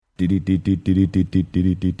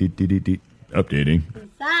Updating.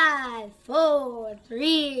 5, 4,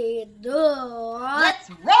 3, 2, let's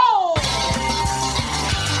roll!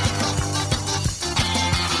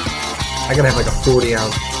 I gotta have like a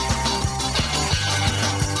 40-ounce.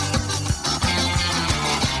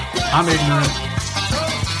 I'm ignorant.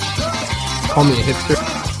 Call me a hipster.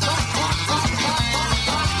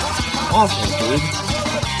 Awful, dude.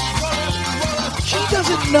 She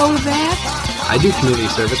doesn't know that. I do community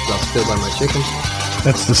service, but I'll still buy my chicken.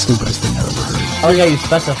 That's the stupidest thing I've ever heard. Oh yeah, you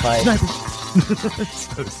specified.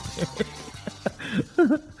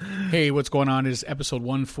 Hey, what's going on? It is episode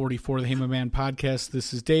 144 of the Hey My Man podcast.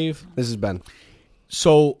 This is Dave. This is Ben.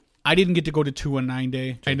 So I didn't get to go to 219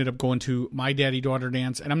 Day. I ended up going to my daddy-daughter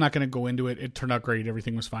dance, and I'm not going to go into it. It turned out great.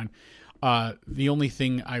 Everything was fine. The only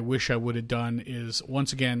thing I wish I would have done is,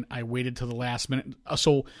 once again, I waited till the last minute.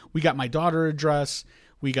 So we got my daughter a dress.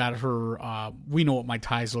 We got her, we know what my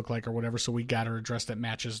ties look like or whatever, so we got her a dress that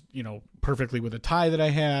matches, perfectly with the tie that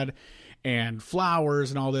I had, and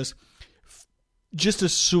flowers and all this. Just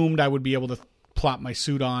assumed I would be able to plop my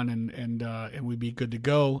suit on and we'd be good to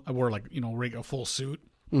go. I wore a full suit,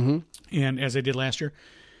 and as I did last year.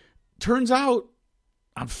 Turns out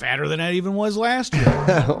I'm fatter than I even was last year.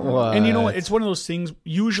 And it's one of those things,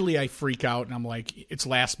 usually I freak out and I'm like, it's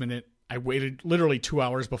last minute. I waited literally 2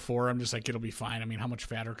 hours before. I'm just like, it'll be fine. I mean, how much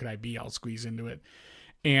fatter could I be? I'll squeeze into it.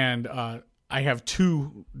 And I have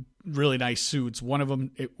two really nice suits. One of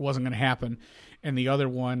them, it wasn't going to happen. And the other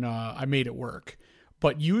one, I made it work.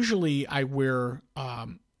 But usually I wear,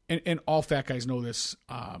 and all fat guys know this,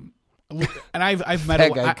 and I've met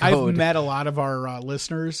a lot of our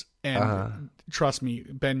listeners, and trust me,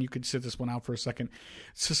 Ben, you could sit this one out for a second.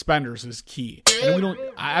 Suspenders is key. And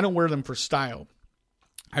I don't wear them for style.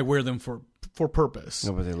 I wear them for purpose.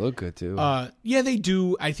 No, but they look good too. Yeah, they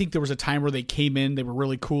do. I think there was a time where they came in, they were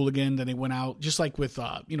really cool again, then they went out. Just like with,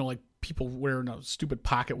 like people wearing stupid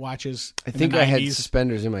pocket watches. I think I had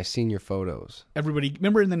suspenders in my senior photos.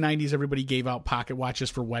 Remember in the 90s, everybody gave out pocket watches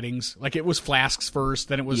for weddings. Like it was flasks first,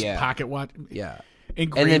 then it was pocket watch. Yeah.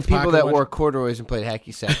 And then people that wore corduroys and played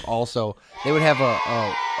hacky sack also, they would have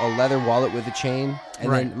a leather wallet with a chain.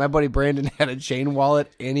 And then my buddy Brandon had a chain wallet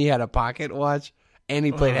and he had a pocket watch. And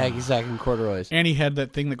he played hacky sack and corduroys. And he had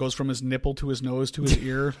that thing that goes from his nipple to his nose to his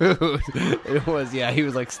ear. It was, he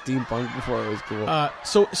was like steampunk before it was cool.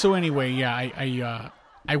 So anyway, I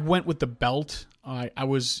went with the belt. I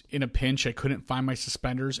was in a pinch. I couldn't find my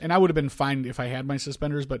suspenders. And I would have been fine if I had my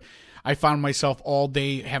suspenders, but I found myself all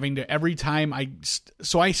day having to, every time I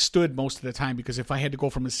stood most of the time, because if I had to go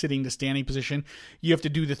from a sitting to standing position, you have to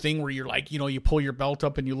do the thing where you're like, you pull your belt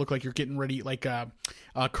up and you look like you're getting ready, like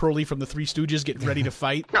Curly from the Three Stooges getting ready to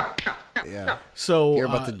fight. Yeah. So you're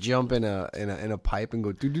about to jump in a pipe and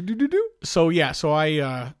go do do do do do. So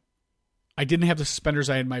I didn't have the suspenders.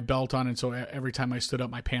 I had my belt on, and so every time I stood up,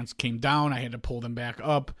 my pants came down. I had to pull them back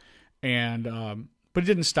up, and but it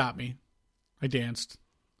didn't stop me. I danced.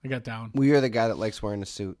 I got down. Well, you're the guy that likes wearing a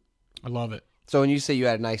suit. I love it. So when you say you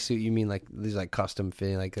had a nice suit, you mean like these like custom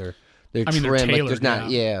fitting, like they're trim, they're tailored, like there's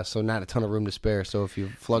not so not a ton of room to spare. So if you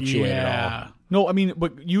fluctuate at all, no, I mean,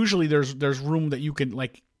 but usually there's room that you can,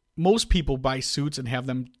 like, most people buy suits and have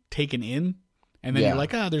them taken in, and then you're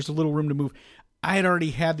like, there's a little room to move. I had already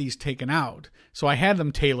had these taken out, so I had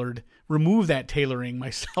them tailored, remove that tailoring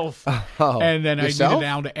myself, and then yourself? I needed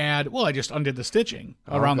now to add, I just undid the stitching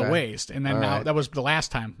around the waist, and then that was the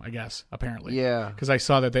last time, I guess, apparently. Yeah. Because I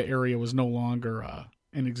saw that the area was no longer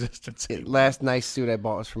in existence. Last nice suit I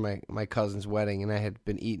bought was for my cousin's wedding, and I had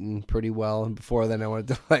been eating pretty well, and before then I wanted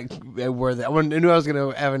to, I wore that. I knew I was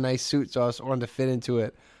going to have a nice suit, so I wanted to fit into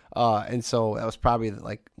it, and so that was probably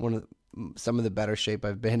like some of the better shape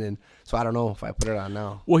I've been in. So I don't know if I put it on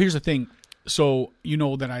now. Well, here's the thing. So you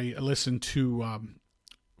know that I listened to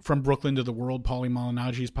From Brooklyn to the World, Paulie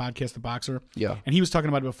Malignaggi's podcast, The Boxer. Yeah. And he was talking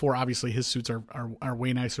about it before. Obviously, his suits are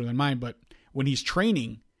way nicer than mine. But when he's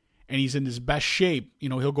training and he's in his best shape,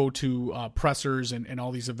 he'll go to pressers and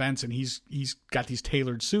all these events, and he's got these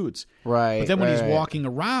tailored suits. Right. But then when he's walking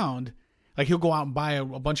around, like he'll go out and buy a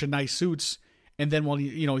bunch of nice suits. And then while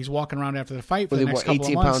he's walking around after the fight for the next couple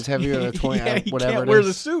of months, 18 pounds heavier or 20, he whatever can't it wear is.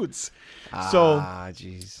 the suits.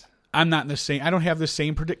 Jeez. I'm not in the same. I don't have the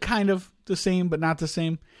same kind of the same, but not the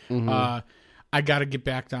same. Mm-hmm. I got to get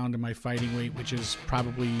back down to my fighting weight, which is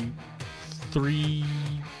probably 3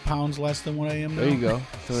 pounds less than what I am now. There you go.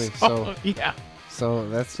 3. So yeah. So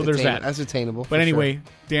there's that. That's attainable. But anyway,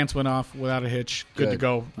 dance went off without a hitch. Good to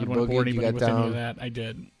go. I don't want to bore anybody with any of that. I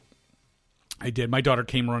did. My daughter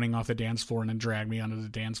came running off the dance floor and then dragged me onto the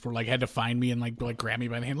dance floor. Like, had to find me and like grab me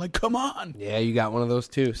by the hand. Like, come on. Yeah, you got one of those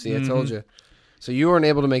too. See, I told you. So you weren't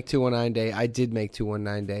able to make 219 Day. I did make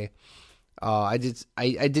 219 Day. I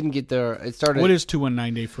didn't get there. It started. What is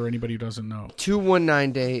 219 Day for anybody who doesn't know?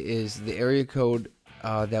 219 Day is the area code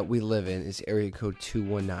that we live in. Is area code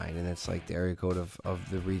 219, and that's like the area code of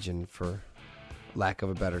the region, for lack of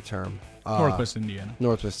a better term. Northwest Indiana.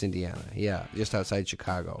 Northwest Indiana, yeah, just outside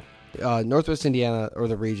Chicago. Northwest Indiana, or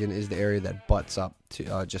the region, is the area that butts up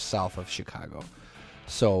to just south of Chicago.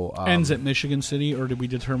 So ends at Michigan City, or did we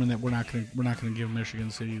determine that we're not gonna give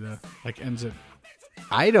Michigan City the ends at?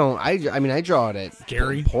 I don't. I mean, I draw it at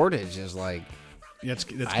Gary. Portage is like. That's I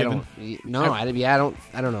given. don't. No, I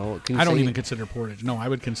don't know. I don't even consider Portage. No, I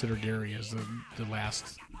would consider Gary as the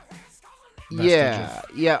last.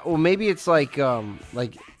 Yeah. Well, maybe it's like Song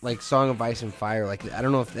of Ice and Fire. Like I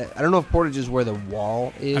don't know if Portage is where the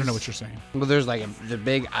wall is. I don't know what you're saying. Well, there's like the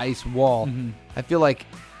big ice wall. Mm-hmm. I feel like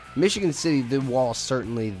Michigan City, the wall's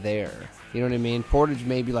certainly there. You know what I mean? Portage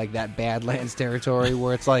may be like that Badlands territory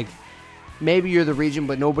where it's like maybe you're the region,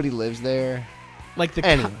 but nobody lives there. Like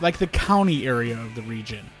the county area of the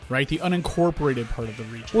region, right? The unincorporated part of the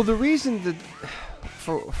region. Well, the reason that,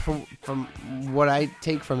 from what I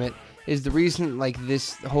take from it, is the reason like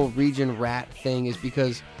this whole region rat thing is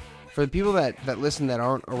because for the people that listen that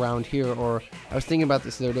aren't around here, or I was thinking about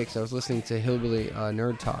this the other day because I was listening to Hillbilly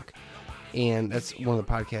Nerd Talk, and that's one of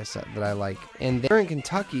the podcasts that I like. And they're in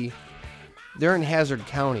Kentucky, they're in Hazard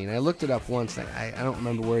County, and I looked it up once. And I don't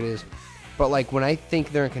remember where it is, but like when I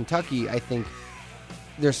think they're in Kentucky, I think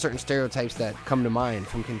there's certain stereotypes that come to mind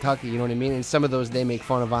from Kentucky. You know what I mean? And some of those they make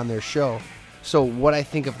fun of on their show. So what I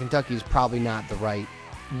think of Kentucky is probably not the right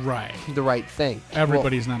thing.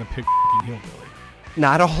 Everybody's not a pig hillbilly.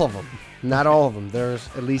 Not all of them. Not all of them. There's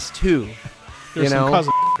at least two. There's some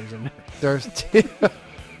cousin in there. There's two.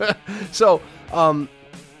 So, and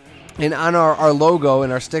on our logo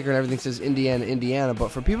and our sticker and everything says Indiana, Indiana.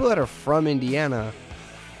 But for people that are from Indiana,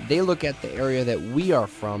 they look at the area that we are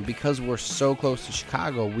from because we're so close to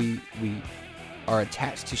Chicago. We are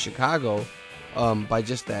attached to Chicago by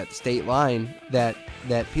just that state line that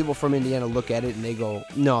people from Indiana look at it and they go,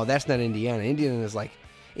 no, that's not Indiana. Indiana's like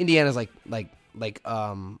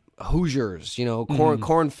Hoosiers, you know,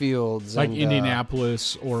 cornfields, like and,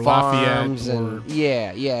 Indianapolis or farms, Lafayette, or and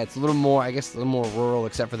yeah, it's a little more, I guess, a little more rural,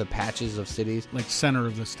 except for the patches of cities. like center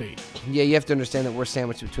of the state. Yeah, you have to understand that we're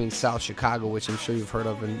sandwiched between South Chicago, which I'm sure you've heard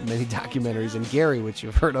of in many documentaries, and Gary, which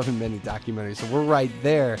you've heard of in many documentaries. So we're right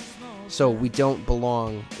there. So we don't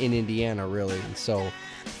belong in Indiana, really. And so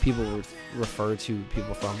people would refer to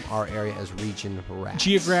people from our area as region rats.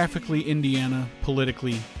 Geographically, Indiana.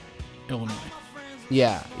 Politically, Illinois.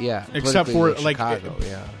 Yeah. Except for like Chicago,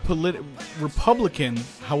 Republican,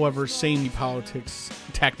 however, same politics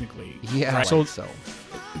technically. Yeah, right? so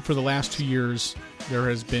for the last 2 years, there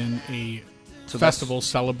has been a festival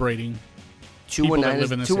celebrating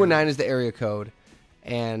 219 is the area code,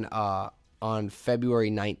 and on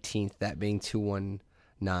February 19th, that being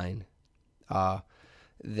 219,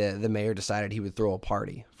 the mayor decided he would throw a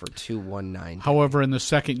party for 219. However, in the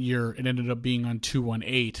second year, it ended up being on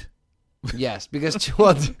 218. Yes, because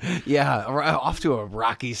 219, yeah, off to a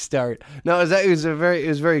rocky start. No, it was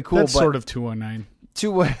very cool. That's but sort of 219.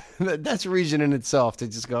 That's a region in itself to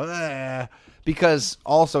just go, because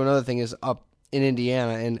also another thing is up in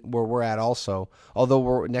Indiana and where we're at also, although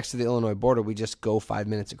we're next to the Illinois border, we just go 5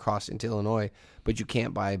 minutes across into Illinois, but you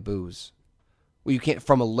can't buy booze. Well, you can't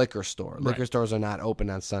from a liquor store. Right. Liquor stores are not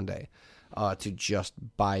open on Sunday to just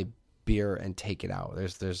buy beer and take it out.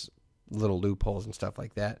 There's little loopholes and stuff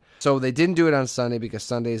like that. So they didn't do it on Sunday because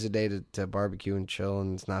Sunday is a day to barbecue and chill,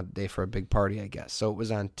 and it's not a day for a big party, I guess. So it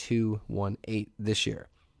was on 218 this year.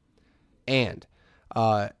 And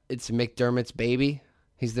it's McDermott's baby.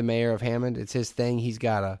 He's the mayor of Hammond. It's his thing. He's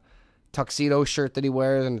got a tuxedo shirt that he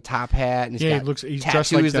wears and a top hat, and he's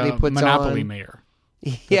dressed like that he the puts Monopoly on. mayor.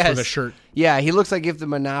 Yes. For the shirt. Yeah, he looks like if the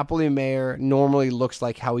Monopoly mayor normally looks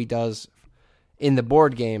like how he does in the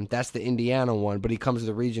board game. That's the Indiana one, but he comes to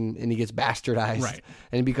the region and he gets bastardized, right?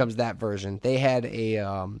 And he becomes that version. They had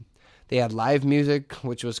live music,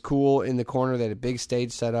 which was cool in the corner. They had a big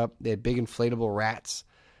stage set up. They had big inflatable rats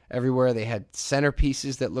everywhere. They had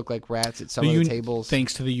centerpieces that looked like rats at some of the tables.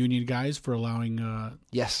 Thanks to the union guys for allowing.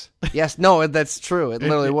 Yes. No, that's true. It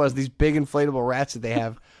literally was. These big inflatable rats that they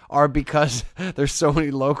have are because there's so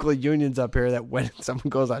many local unions up here that when someone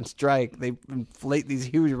goes on strike, they inflate these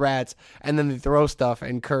huge rats and then they throw stuff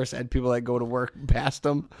and curse at people that go to work past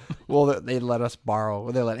them. Well, they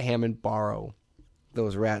let Hammond borrow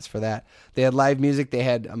those rats for that. They had live music. They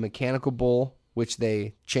had a mechanical bull, which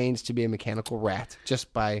they changed to be a mechanical rat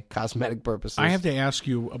just by cosmetic purposes. I have to ask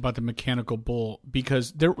you about the mechanical bull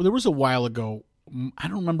because there was a while ago I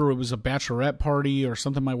don't remember, it was a bachelorette party or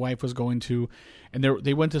something my wife was going to, and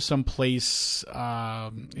they went to some place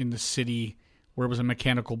in the city where it was a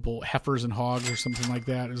mechanical bull, Heffers and Hogs or something like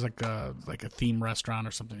that. It was like a theme restaurant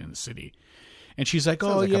or something in the city. And she's like,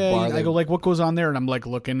 "Oh, like yeah." I go, like, "What goes on there?" And I'm like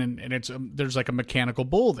looking, and it's there's like a mechanical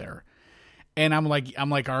bull there. And I'm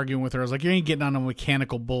like arguing with her. I was like, "You ain't getting on a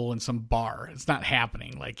mechanical bull in some bar. It's not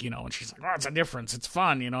happening." Like, and she's like, "Oh, it's a difference. It's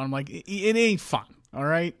fun." And I'm like, it ain't fun. All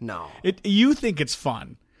right. No. You think it's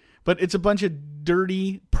fun, but it's a bunch of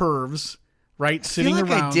dirty pervs, right? Sitting I feel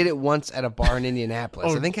like around. I did it once at a bar in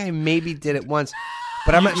Indianapolis. I think I maybe did it once,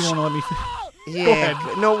 but I'm not You sure. want to let me? Yeah. Go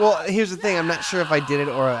ahead. No, well, here's the thing. I'm not sure if I did it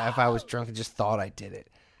or if I was drunk and just thought I did it.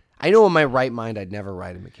 I know in my right mind I'd never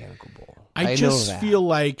ride a mechanical bull. I know just that. feel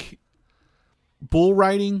like bull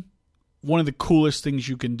riding, one of the coolest things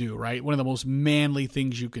you can do, right? One of the most manly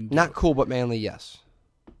things you can do. Not cool, but manly, yes.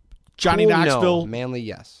 Johnny Cool, Knoxville no. Manly,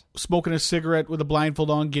 yes. smoking a cigarette with a blindfold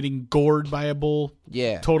on, getting gored by a bull.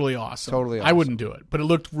 Yeah. Totally awesome. Totally I awesome. wouldn't do it, but it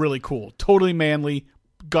looked really cool. Totally manly,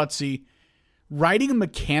 gutsy. Riding a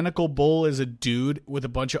mechanical bull as a dude with a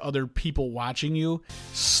bunch of other people watching you,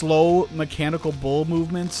 slow mechanical bull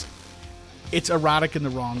movements, it's erotic in the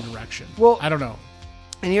wrong direction. Well- I don't know.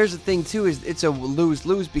 And here's the thing, too, is it's a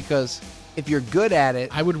lose-lose because if you're good at it,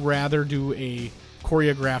 I would rather do a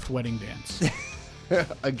choreographed wedding dance.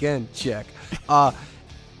 again, check.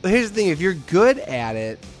 Here's the thing, if you're good at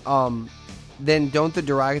it, then don't the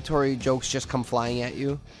derogatory jokes just come flying at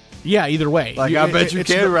you? Yeah, either way.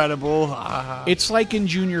 It's ride a bull. It's like in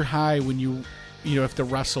junior high when you have to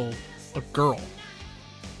wrestle a girl.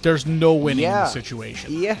 There's no winning in the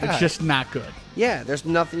situation. Yeah. It's just not good. Yeah, there's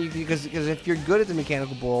nothing you can, because if you're good at the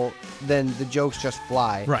mechanical bull, then the jokes just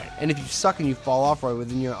fly. Right. And if you suck and you fall off right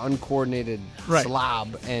within your uncoordinated Right.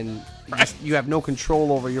 slob, and you have no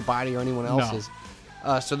control over your body or anyone else's,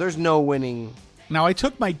 so there's no winning. Now, I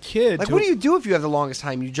took my kid Like, to... what do you do if you have the longest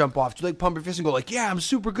time? You jump off, you like pump your fist and go like, "Yeah, I'm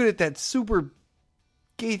super good at that super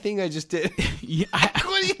gay thing I just did." Yeah,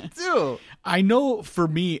 What do you do? I know for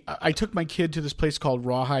me, I took my kid to this place called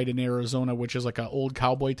Rawhide in Arizona, which is like an old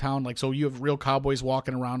cowboy town. Like, so you have real cowboys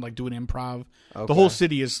walking around, like doing improv. Okay. The whole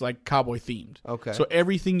city is like cowboy themed. Okay. So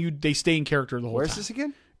everything they stay in character the whole Where's time. this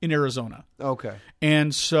again? In Arizona. Okay.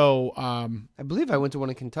 And so, I believe I went to one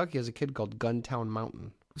in Kentucky as a kid called Guntown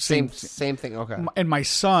Mountain. Same Same thing. Okay. and my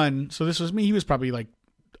son, so this was me, he was probably like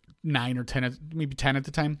 9 or 10, maybe 10 at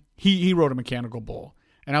the time. He rode a mechanical bull.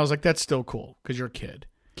 And I was like, that's still cool because you're a kid.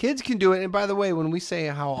 Kids can do it, and by the way, when we say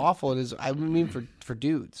how awful it is, I mean for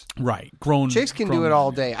dudes. Right. Grown. Chicks can grown do it men.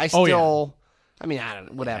 all day. I still, Oh, yeah. I mean, I don't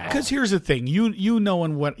know, whatever. Because here's the thing, you know,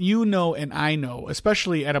 and what you know, and I know,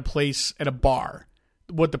 especially at a place, at a bar,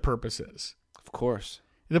 what the purpose is. Of course.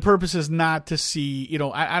 The purpose is not to see,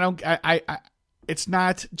 it's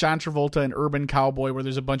not John Travolta and Urban Cowboy where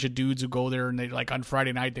there's a bunch of dudes who go there and they like on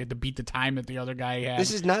Friday night they have to beat the time that the other guy had.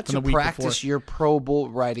 This is not from to the week practice before. your pro bull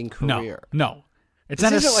riding career. No. It's This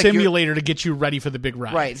not a isn't like you're- simulator to get you ready for the big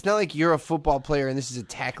ride. Right. It's not like you're a football player and this is a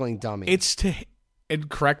tackling dummy. It's to, and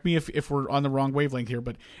correct me if we're on the wrong wavelength here,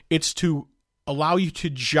 but it's to allow you to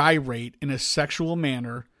gyrate in a sexual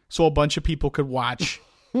manner so a bunch of people could watch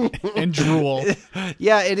and drool.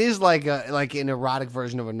 Yeah, it is like an erotic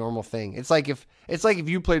version of a normal thing. It's like if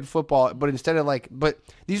you played football, but instead of but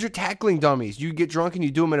these are tackling dummies. You get drunk and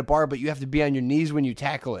you do them at a bar, but you have to be on your knees when you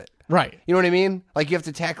tackle it. Right. You know what I mean? Like you have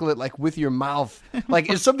to tackle it like with your mouth. Like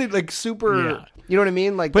it's something like super. Yeah. You know what I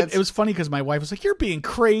mean? Like, But it was funny because my wife was like, "You're being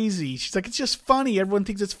crazy." She's like, "It's just funny. Everyone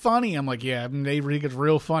thinks it's funny." I'm like, "Yeah, they think it's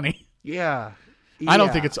real funny." yeah. I don't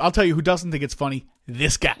Yeah. think it's. I'll tell you who doesn't think it's funny.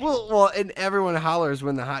 This guy. Well, and everyone hollers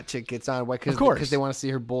when the hot chick gets on. Why? Of course. Because they want to see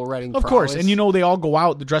her bull riding. Of course, prowess. and they all go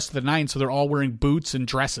out the dress to the nines, so they're all wearing boots and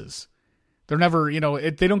dresses. They're never,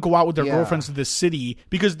 they don't go out with their Yeah. girlfriends to the city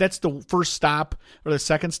because that's the first stop or the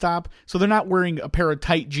second stop. So they're not wearing a pair of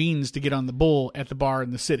tight jeans to get on the bull at the bar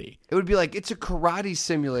in the city. It would be like it's a karate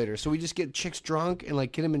simulator, so we just get chicks drunk and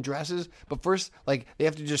like get them in dresses. But first, like they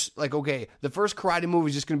have to just okay, the first karate move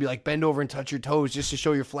is just gonna be like bend over and touch your toes just to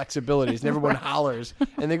show your flexibilities, and everyone hollers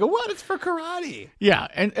and they go, "What? It's for karate." Yeah,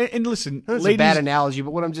 and listen, That's ladies, a bad analogy,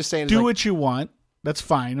 but what I'm just saying is do like, what you want. That's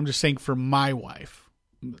fine. I'm just saying for my wife,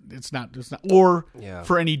 it's not, or Yeah.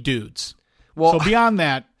 for any dudes. Well, So beyond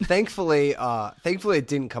that, thankfully it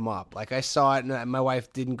didn't come up. Like I saw it, and my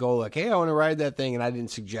wife didn't go like, "Hey, I want to ride that thing," and I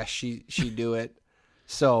didn't suggest she do it.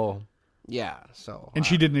 So, yeah. So, and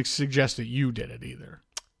she didn't suggest that you did it either.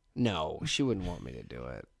 no, she wouldn't want me to do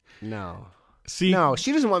it. No, See, no,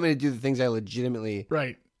 she doesn't want me to do the things I legitimately,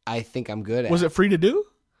 right? I think I'm good at. Was it free to do?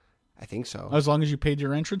 I think so. As long as you paid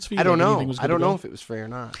your entrance fee? I don't like know. anything was good I don't to know go? if it was free or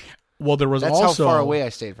not. Well, That's also how far away I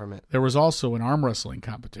stayed from it. There was also an arm wrestling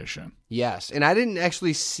competition. Yes, and I didn't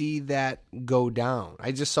actually see that go down.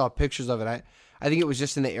 I just saw pictures of it. I think it was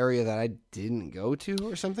just in the area that I didn't go to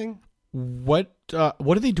or something. What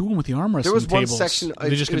are they doing with the arm wrestling There was one tables? section. Are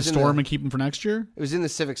they just going to store them and keep them for next year? It was in the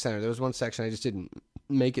Civic Center. There was one section I just didn't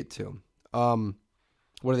make it to.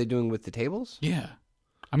 What are they doing with the tables? Yeah.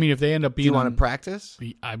 I mean, if they end up being Do you want to practice?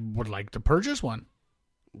 I would like to purchase one.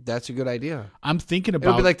 That's a good idea. I'm thinking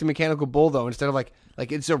about... It'll be like the mechanical bull, though, instead of like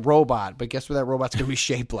it's a robot, but guess what that robot's going to be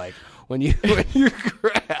shaped like when you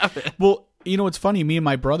grab it? Well, you know, it's funny. Me and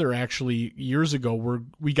my brother actually, years ago,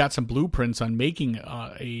 we got some blueprints on making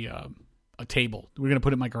a table. We're going to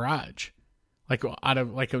put it in my garage. Like out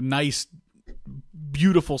of like a nice,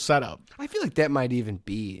 beautiful setup. I feel like that might even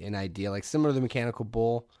be an idea, like similar to the mechanical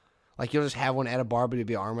bull. Like you'll just have one at a bar, but it'll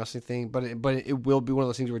be an arm wrestling thing. But it will be one of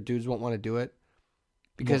those things where dudes won't want to do it.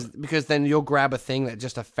 Because then you'll grab a thing that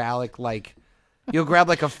just a phallic like you'll grab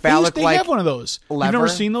like a phallic they like have one of those. lever. You've never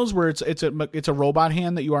seen those where it's a robot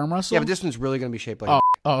hand that you arm wrestle? Yeah, but this one's really gonna be shaped like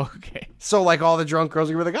okay. So like all the drunk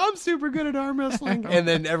girls are gonna be like, I'm super good at arm wrestling, and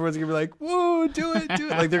then everyone's gonna be like, whoa, do it.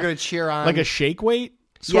 Like they're gonna cheer on. Like a shake weight?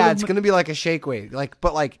 It's gonna be like a shake weight.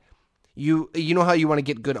 But you know how you want to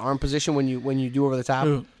get good arm position when you do over the top?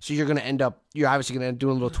 Ooh. So you're obviously gonna end up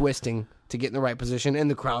doing a little twisting to get in the right position, and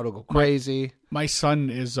the crowd will go crazy. My son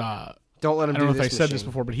is Don't let him. I don't know if I this said this machine.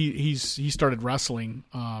 before, but he started wrestling.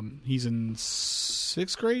 He's in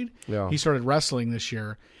 6th grade. Yeah. He started wrestling this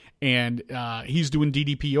year, and he's doing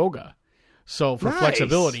DDP yoga. So for Nice.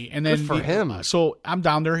 flexibility, and then Good for him. So I'm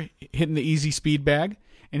down there hitting the easy speed bag,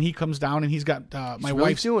 and he comes down and he's got my really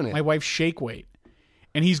wife's doing it. my wife's shake weight,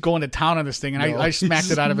 and he's going to town on this thing, and I smacked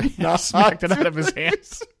it out of his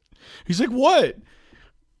hands. He's like, "What?"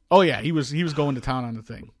 Oh yeah, he was going to town on the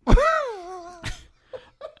thing.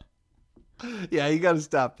 Yeah, you got to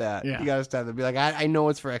stop that. Yeah. You got to stop that. Be like, I know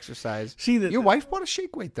it's for exercise. See, your wife bought a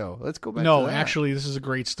shake weight though. Let's go back. No, to that. actually, this is a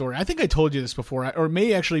great story. I think I told you this before, or it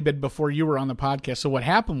may actually been before you were on the podcast. So what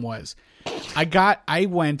happened was,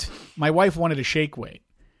 my wife wanted a shake weight.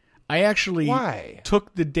 I actually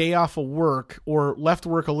took the day off of work or left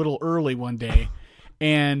work a little early one day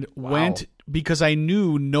and went because I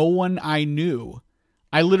knew no one I knew.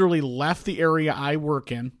 I literally left the area I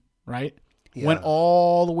work in, right? Yeah. Went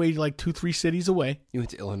all the way like 2-3 cities away. You went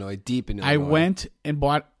to Illinois, deep in Illinois. I went and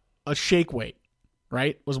bought a shake weight,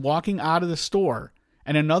 right? Was walking out of the store,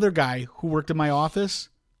 and another guy who worked in my office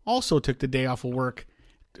also took the day off of work,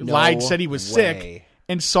 lied, said he was sick,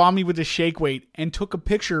 and saw me with the shake weight and took a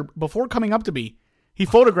picture before coming up to me. He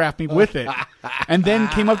photographed me with it, and then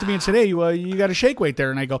came up to me and said, "Hey, you got a shake weight there?"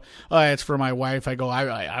 And I go, "Oh, it's for my wife." I go,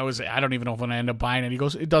 I don't even know if I'm gonna end up buying it. He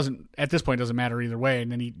goes, "It doesn't at this point. It doesn't matter either way." And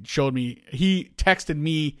then he showed me. He texted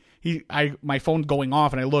me. My phone going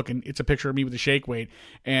off, and I look, and it's a picture of me with the shake weight.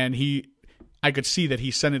 And I could see that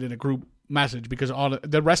he sent it in a group message because all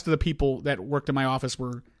the rest of the people that worked in my office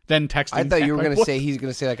were then texting. I thought you were gonna say he's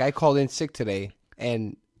gonna say like I called in sick today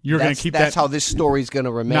and. You're going to keep that's how this story's going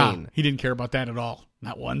to remain. Nah, he didn't care about that at all.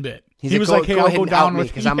 Not one bit. He was like, "Hey, I'll go down with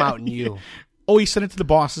because I'm outing you." Oh, he sent it to the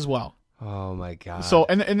boss as well. Oh my god. So,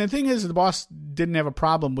 and the thing is, the boss didn't have a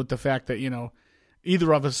problem with the fact that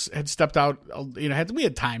either of us had stepped out. We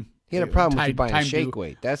had time. He had a problem with you buying a shake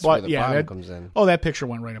weight. That's where the problem comes in. Oh, that picture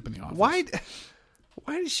went right up in the office. Why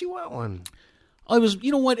did she want one? Oh, it was,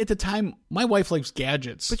 at the time, my wife likes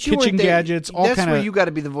gadgets, kitchen gadgets, all kind of. That's where you got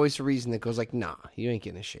to be the voice of reason that goes like, nah, you ain't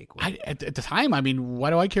getting a shake weight. At the time, I mean, why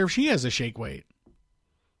do I care if she has a shake weight?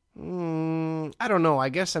 I don't know. I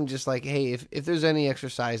guess I'm just like, hey, if there's any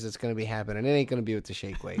exercise that's going to be happening, it ain't going to be with the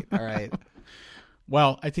shake weight. All right.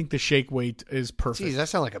 Well, I think the shake weight is perfect. Jeez, I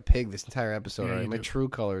sound like a pig this entire episode. Yeah, already. My true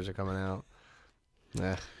colors are coming out.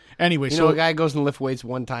 Anyway, so a guy goes and lift weights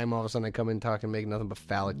one time, all of a sudden I come in talking and make nothing but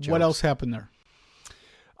phallic jokes. What else happened there?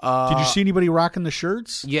 Did you see anybody rocking the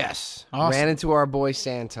shirts? Yes. Awesome. Ran into our boy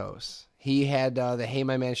Santos. He had the Hey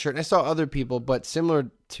My Man shirt. And I saw other people, but similar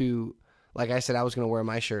to, like I said, I was going to wear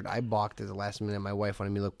my shirt. I balked at the last minute. My wife wanted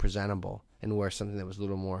me to look presentable and wear something that was a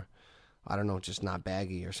little more, I don't know, just not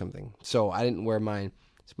baggy or something. So I didn't wear mine.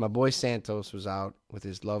 So my boy Santos was out with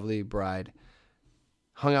his lovely bride.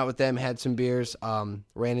 Hung out with them, had some beers,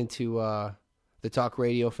 ran into the Talk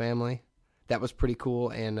Radio family. That was pretty cool.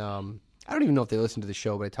 And I don't even know if they listen to the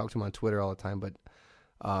show, but I talk to them on Twitter all the time. But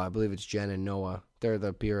I believe it's Jen and Noah. They're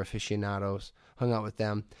the beer aficionados. Hung out with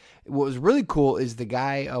them. What was really cool is the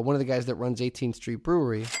guy, one of the guys that runs 18th Street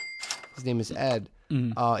Brewery. His name is Ed.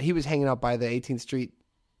 Mm-hmm. He was hanging out by the 18th Street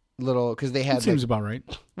because they had. That seems about right.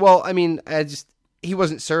 Well, I mean, he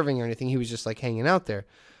wasn't serving or anything. He was just like hanging out there.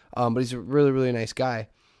 But he's a really, really nice guy.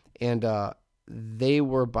 And they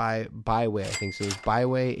were by Byway, I think. So it was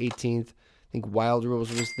Byway, 18th. I think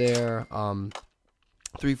Wildrose was there.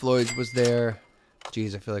 Three Floyds was there.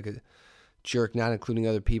 Jeez, I feel like a jerk not including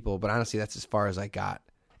other people, but honestly, that's as far as I got.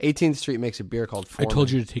 18th Street makes a beer called Foreman. I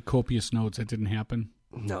told you to take copious notes. That didn't happen.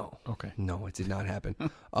 No. Okay. No, it did not happen.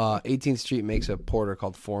 18th Street makes a porter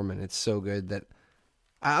called Foreman. It's so good that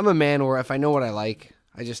I'm a man where if I know what I like,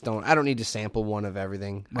 I don't need to sample one of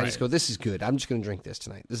everything. I just go, this is good. I'm just going to drink this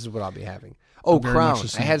tonight. This is what I'll be having. Oh, Crown.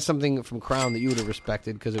 I had something from Crown that you would have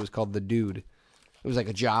respected because it was called The Dude. It was like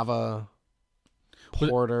a Java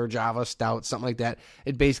porter, Java stout, something like that.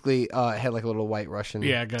 It basically had like a little White Russian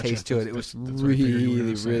taste to it. It was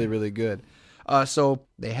really good. So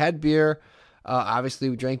they had beer. Obviously,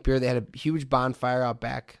 we drank beer. They had a huge bonfire out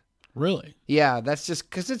back. Really? Yeah, that's just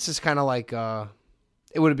because it's just kind of like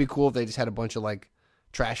it would be cool if they just had a bunch of like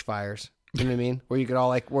trash fires. You know what I mean? Where you could all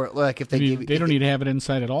like if they they don't need to have it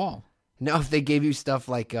inside at all. No, if they gave you stuff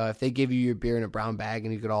like if they gave you your beer in a brown bag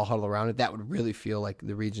and you could all huddle around it, that would really feel like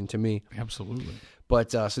the region to me. Absolutely.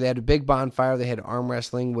 But so they had a big bonfire. They had arm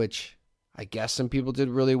wrestling, which I guess some people did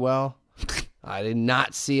really well. I did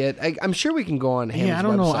not see it. I'm sure we can go on Ham's I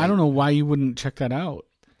don't know. I don't know why you wouldn't check that out.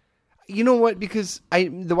 You know what? Because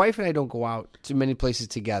the wife and I don't go out to many places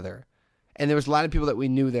together. And there was a lot of people that we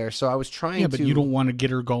knew there, so I was trying to... but you don't want to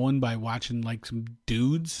get her going by watching like some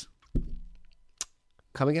dudes?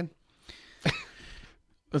 Come again?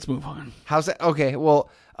 Let's move on. How's that? Okay, well,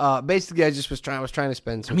 basically I was trying to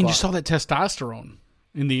spend some... you saw that testosterone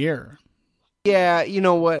in the air. Yeah, you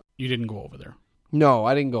know what? You didn't go over there. No,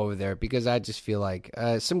 I didn't go over there because I just feel like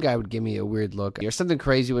some guy would give me a weird look or something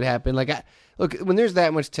crazy would happen. Like, look, when there's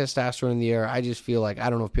that much testosterone in the air, I just feel like I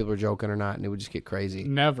don't know if people are joking or not, and it would just get crazy.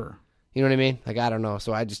 Never. You know what I mean? Like, I don't know.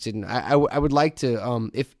 So I just didn't. I would like to,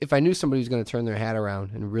 if I knew somebody was going to turn their hat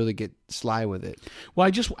around and really get sly with it.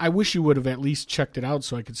 Well, I wish you would have at least checked it out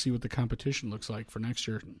so I could see what the competition looks like for next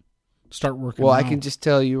year. Start working. Well, I can just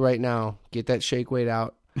tell you right now, get that shake weight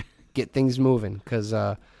out, get things moving, because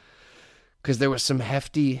there was some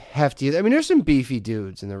hefty. I mean, there's some beefy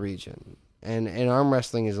dudes in the region, and arm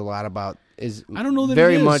wrestling is a lot about. I don't know that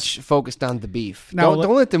very it is. Much focused on the beef. Now,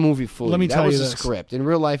 don't let the movie fool you. Let me tell you that was this. a script. In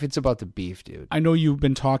real life, it's about the beef, dude. I know you've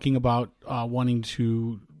been talking about wanting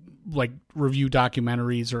to like review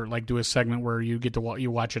documentaries or like do a segment where you get to you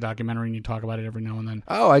watch a documentary and you talk about it every now and then.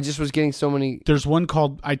 Oh, I just was getting so many. There's one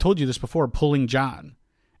called, I told you this before, Pulling John,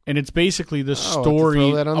 and it's basically the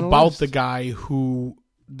story about the guy who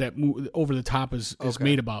that Over the Top is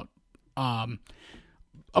made about.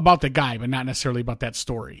 About the guy, but not necessarily about that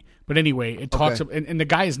story. But anyway, it talks and the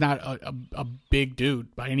guy is not a big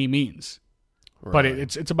dude by any means, right. But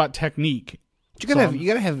it's about technique. You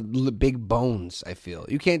gotta have big bones. I feel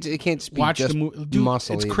it can't just be just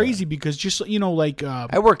muscle. It's crazy because just like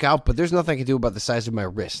I work out, but there's nothing I can do about the size of my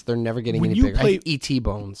wrists. They're never getting any bigger. I have ET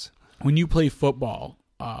bones. When you play football,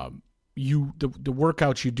 the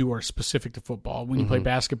workouts you do are specific to football. When you play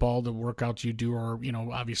basketball, the workouts you do are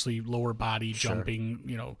obviously lower body,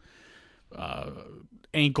 jumping,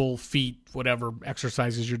 ankle, feet, whatever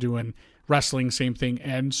exercises you're doing. Wrestling, same thing.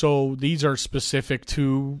 And so these are specific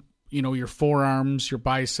to your forearms, your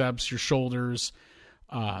biceps, your shoulders.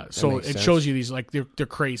 So it shows you these like they're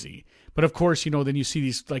crazy. But of course, then you see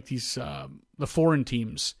these the foreign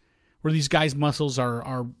teams where these guys' muscles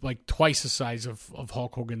are like twice the size of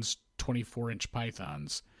Hulk Hogan's 24-inch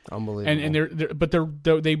pythons. Unbelievable.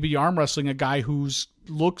 And they be arm wrestling a guy who's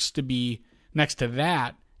looks to be next to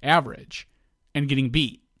that average and getting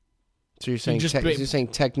beat. So you're saying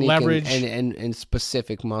technique, leverage, and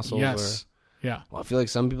specific muscles. Yes. Yeah. Well, I feel like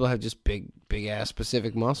some people have just big ass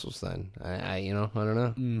specific muscles. Then I don't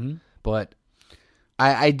know. Mm-hmm. But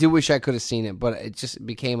I do wish I could have seen it. But it just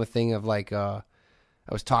became a thing of like I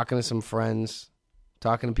was talking to some friends.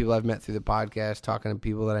 Talking to people I've met through the podcast, talking to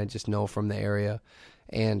people that I just know from the area,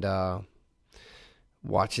 and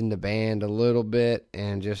watching the band a little bit,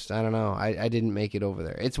 and just, I don't know, I didn't make it over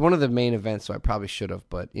there. It's one of the main events, so I probably should have,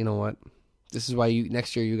 but you know what? This is why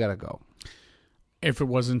next year you got to go. If it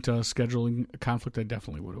wasn't a scheduling conflict, I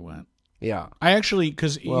definitely would have went. Yeah. I actually,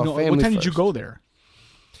 because, what time did you go there?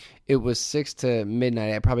 It was 6 to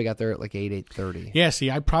midnight. I probably got there at like 8:30. Yeah, see,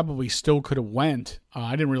 I probably still could have went.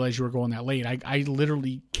 I didn't realize you were going that late. I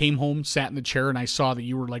literally came home, sat in the chair, and I saw that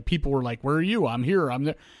you were like, people were like, where are you? I'm here. I'm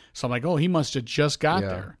there. So I'm like, oh, he must have just got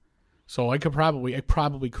there. So I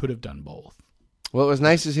probably could have done both. Well, it was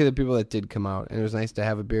nice to see the people that did come out, and it was nice to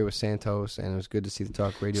have a beer with Santos, and it was good to see the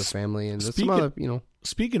Talk Radio family, and some other,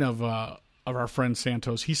 Speaking of of our friend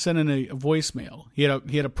Santos, he sent in a voicemail. He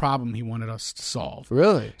had a problem he wanted us to solve.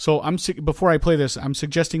 Really? So before I play this, I'm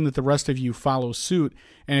suggesting that the rest of you follow suit,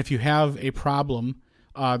 and if you have a problem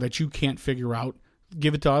that you can't figure out,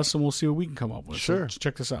 give it to us, and we'll see what we can come up with. Sure. So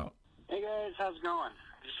check this out. Hey guys, how's it going?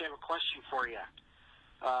 I just have a question for you.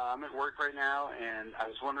 I'm at work right now, and I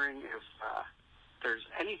was wondering if there's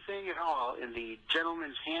anything at all in the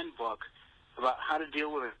gentleman's handbook about how to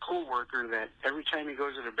deal with a coworker that every time he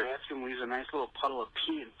goes to the bathroom leaves a nice little puddle of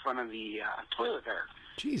pee in front of the toilet there.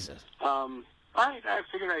 Jesus. I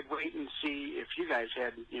figured I'd wait and see if you guys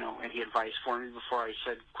had, any advice for me before I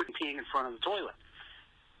said quit peeing in front of the toilet.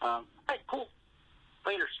 All right, cool.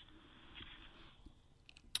 Laters.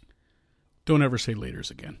 Don't ever say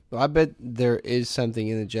laters again. Well, I bet there is something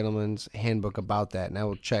in the gentleman's handbook about that, and I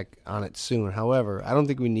will check on it soon. However, I don't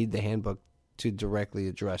think we need the handbook to directly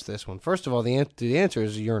address this one. First of all, the answer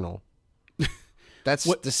is urinal. That's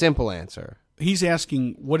the simple answer. He's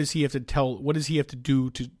asking, what does he have to do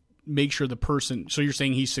to make sure the person, so you're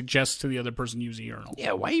saying he suggests to the other person use a urinal.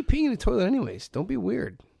 Yeah, why are you peeing in the toilet anyways? Don't be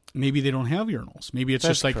weird. Maybe they don't have urinals. Maybe it's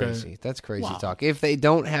just like crazy. That's crazy Wow. talk. If they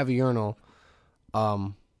don't have a urinal,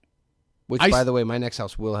 which by the way, my next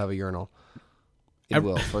house will have a urinal. It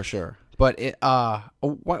will for sure. But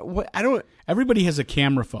what I don't. Everybody has a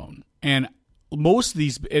camera phone, and most of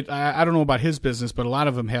these, I don't know about his business, but a lot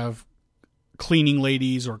of them have cleaning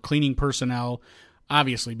ladies or cleaning personnel,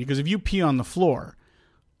 obviously, because if you pee on the floor,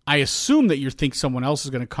 I assume that you think someone else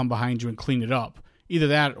is going to come behind you and clean it up. Either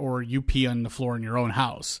that or you pee on the floor in your own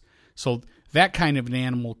house. So that kind of an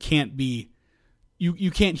animal can't be,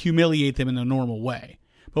 you can't humiliate them in a normal way.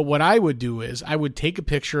 But what I would do is I would take a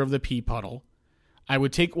picture of the pee puddle. I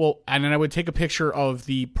would take a picture of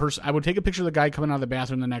the person. I would take a picture of the guy coming out of the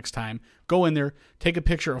bathroom the next time. Go in there, take a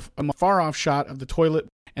picture of a far off shot of the toilet,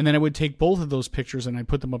 and then I would take both of those pictures and I'd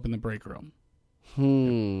put them up in the break room.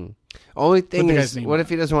 Only thing is, what if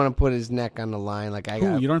he doesn't want to put his neck on the line? Like you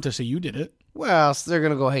don't have to say you did it. Well, so they're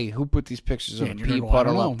gonna go, hey, who put these pictures of a pee I puddle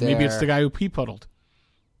don't know. up there? Maybe it's the guy who pee puddled.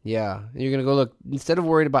 Yeah, you're gonna go look. Instead of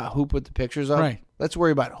worried about who put the pictures up, right. Let's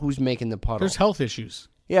worry about who's making the puddle. There's health issues.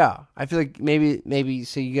 Yeah, I feel like maybe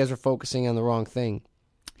so you guys are focusing on the wrong thing.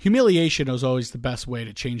 Humiliation is always the best way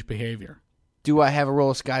to change behavior. Do I have a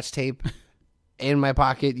roll of Scotch tape in my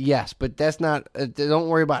pocket? Yes, but that's not. Don't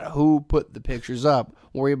worry about who put the pictures up.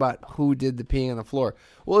 Worry about who did the peeing on the floor.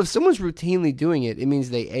 Well, if someone's routinely doing it, it means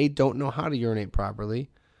they A, don't know how to urinate properly,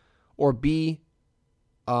 or B,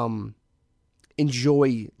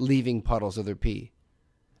 enjoy leaving puddles of their pee.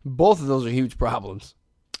 Both of those are huge problems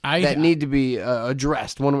that need to be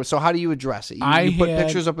addressed. So how do you address it? You put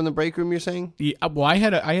pictures up in the break room, you're saying? Yeah, well, I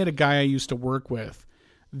had a guy I used to work with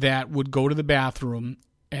that would go to the bathroom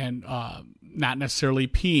and not necessarily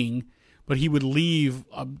peeing, but he would leave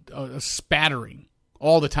a spattering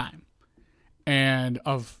all the time, and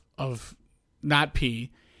of not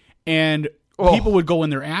pee, and people would go in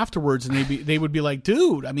there afterwards, and they would be like,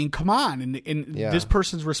 "Dude, I mean, come on!" And this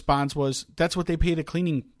person's response was, "That's what they paid a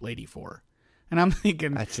cleaning lady for." And I'm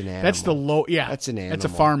thinking, that's an animal. That's the low. Yeah, that's an animal. That's a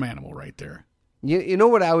farm animal right there. You know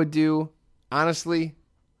what I would do, honestly?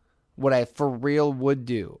 What I for real would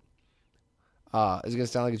do. It's gonna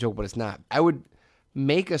sound like a joke, but it's not. I would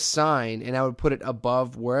make a sign and I would put it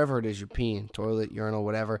above wherever it is you're peeing, toilet, urinal,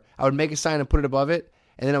 whatever. I would make a sign and put it above it,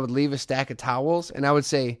 and then I would leave a stack of towels, and I would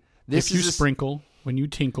say, "This if you sprinkle when you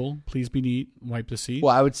tinkle, please be neat. Wipe the seat."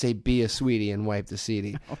 Well, I would say, "Be a sweetie and wipe the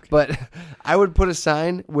seatie." Okay. But I would put a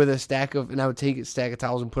sign with a stack of, and I would take a stack of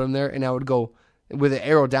towels and put them there, and I would go with an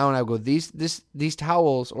arrow down. I would go, these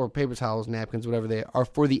towels or paper towels, napkins, whatever they are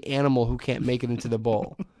for the animal who can't make it into the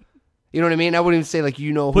bowl. You know what I mean? I wouldn't even say like who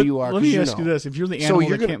you are. Let me ask you this: if you're the animal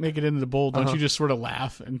that can't make it into the bowl, don't you just sort of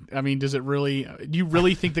laugh? And I mean, does it really? Do you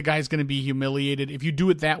really think the guy's going to be humiliated if you do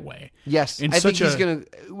it that way? Yes, I think he's going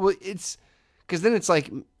to. Well, it's because then it's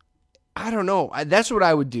like, I don't know. That's what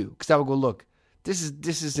I would do, because I would go, look, this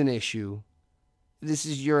is an issue.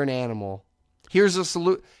 You're an animal. Here's a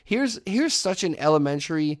solution. Here's such an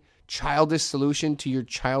elementary, childish solution to your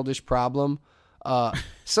childish problem.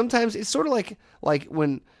 Sometimes it's sort of like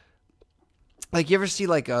when. Like, you ever see,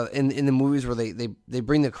 like, in the movies where they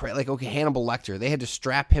bring like, okay, Hannibal Lecter, they had to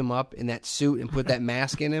strap him up in that suit and put that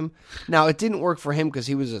mask in him. Now, it didn't work for him because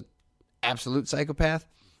he was an absolute psychopath,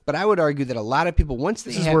 but I would argue that a lot of people, once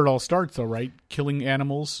they This is where it all starts, though, right? Killing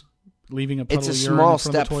animals, leaving a puddle it's a of urine small in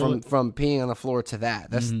front of step the toilet. from peeing on the floor to that.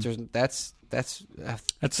 That's That's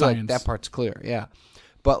like science. that part's clear, yeah.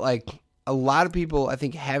 But, like, a lot of people, I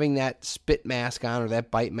think, having that spit mask on or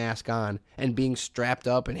that bite mask on and being strapped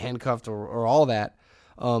up and handcuffed or all that,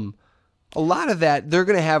 a lot of that, they're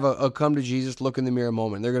going to have a come to Jesus, look in the mirror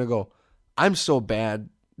moment. They're going to go, I'm so bad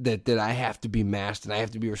that I have to be masked and I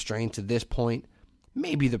have to be restrained to this point.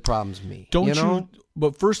 Maybe the problem's me. Don't you?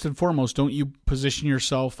 But first and foremost, don't you position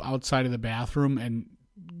yourself outside of the bathroom and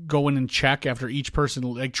go in and check after each person?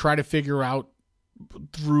 Like, try to figure out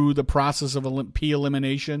through the process of pee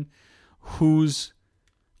elimination whose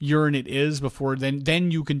urine it is before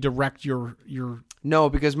then you can direct your. No,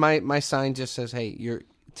 because my sign just says, "Hey, you're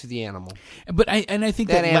to the animal." But I think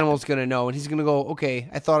that animal's gonna know, and he's gonna go, "Okay,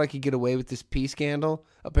 I thought I could get away with this pee scandal.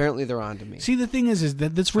 Apparently, they're on to me." See, the thing is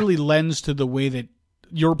that this really lends to the way that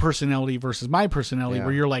your personality versus my personality,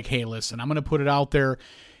 where you're like, "Hey, listen, I'm gonna put it out there."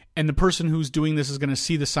 And the person who's doing this is going to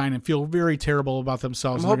see the sign and feel very terrible about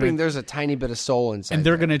themselves. I'm hoping there's a tiny bit of soul inside. And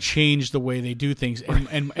they're going to change the way they do things.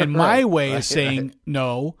 And my way is saying,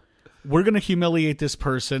 no, we're going to humiliate this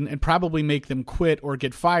person and probably make them quit or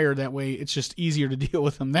get fired. That way, it's just easier to deal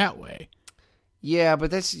with them that way. Yeah,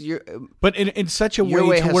 but that's your. But in such a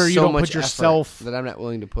way to where you don't put yourself. That I'm not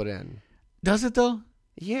willing to put in. Does it, though?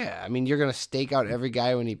 Yeah. I mean, you're going to stake out every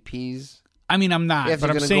guy when he pees. I mean, I'm not, but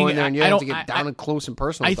I'm saying go in there and you have to get down and close and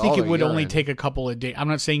personal. I think it would only take a couple of days. I'm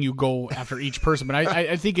not saying you go after each person, but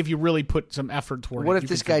I think if you really put some effort toward it. What if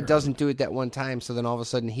this guy doesn't do it that one time, so then all of a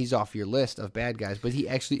sudden he's off your list of bad guys, but he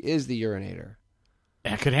actually is the urinator?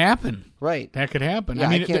 That could happen. Right. That could happen. Yeah, I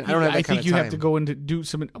mean, I don't have that kind of you time. have to go in to do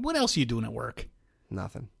some. What else are you doing at work?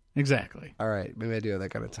 Nothing. Exactly. All right. Maybe I do have that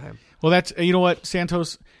kind of time. Well, that's, you know what,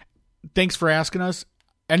 Santos, thanks for asking us.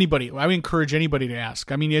 Anybody, I would encourage anybody to ask.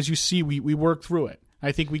 I mean, as you see, we worked through it.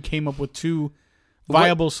 I think we came up with two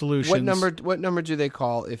viable solutions. What number do they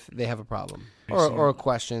call if they have a problem or a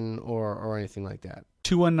question or anything like that?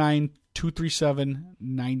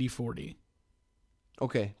 219-237-9040.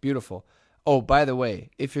 Okay, beautiful. Oh, by the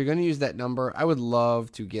way, if you're going to use that number, I would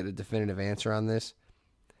love to get a definitive answer on this.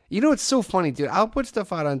 You know, it's so funny, dude. I'll put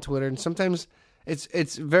stuff out on Twitter, and sometimes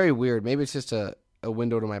it's very weird. Maybe it's just a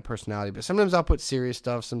window to my personality, but sometimes I'll put serious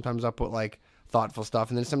stuff. Sometimes I'll put, like, thoughtful stuff,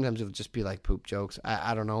 and then sometimes it'll just be like poop jokes.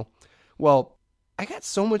 I don't know. Well, I got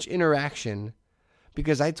so much interaction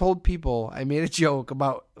because I told people, I made a joke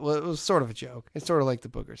about, well, it was sort of a joke. It's sort of like the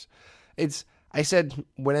boogers. I said,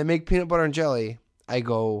 when I make peanut butter and jelly, I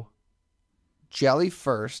go jelly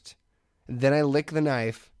first, then I lick the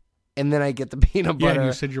knife, and then I get the peanut butter. Yeah, and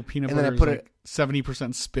you said your peanut butter is like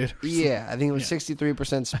 70% spit. Yeah, I think it was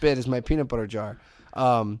 63% spit is my peanut butter jar.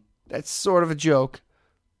 That's sort of a joke,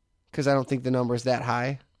 because I don't think the number is that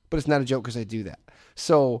high, but it's not a joke because I do that.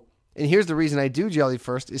 So, and here's the reason I do jelly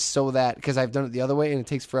first is so that, because I've done it the other way and it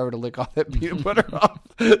takes forever to lick all that peanut butter off.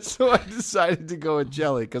 So I decided to go with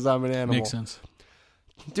jelly because I'm an animal. Makes sense.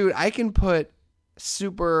 Dude, I can put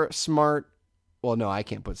super smart, well, no, I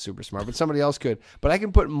can't put super smart, but somebody else could. But I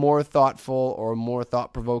can put more thoughtful or more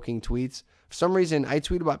thought-provoking tweets. For some reason, I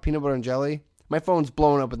tweet about peanut butter and jelly. My phone's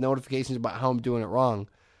blowing up with notifications about how I'm doing it wrong.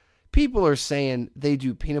 People are saying they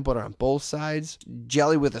do peanut butter on both sides,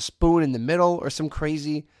 jelly with a spoon in the middle, or some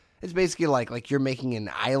crazy. It's basically like you're making an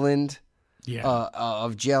island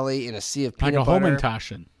of jelly in a sea of peanut butter. Like a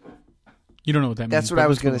Homentashen. You don't know what that means. That's what I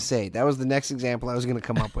was going to say. That was the next example I was going to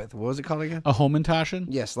come up with. What was it called again? A Homentashen?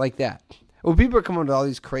 Yes, like that. Well, people are coming up with all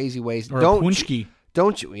these crazy ways. Or a punchki.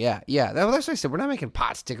 Don't you? Yeah. That's what I said. We're not making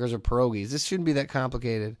pot stickers or pierogies. This shouldn't be that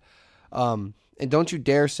complicated. And don't you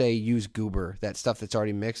dare say use Guber, that stuff that's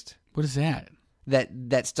already mixed. What is that?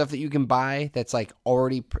 That stuff that you can buy that's like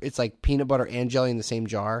already, it's like peanut butter and jelly in the same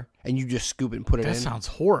jar, and you just scoop it and put it in. That sounds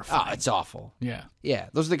horrifying. Oh, it's awful. Yeah. Yeah,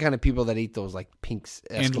 those are the kind of people that eat those like pink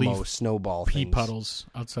Eskimo snowball pea things. puddles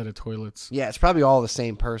outside of toilets. Yeah, it's probably all the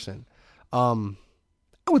same person. I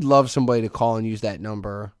would love somebody to call and use that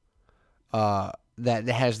number that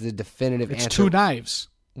has the definitive answer. It's 2 knives.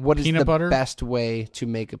 What is peanut the butter? best way to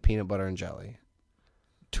make a peanut butter and jelly?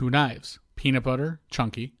 2 knives. Peanut butter,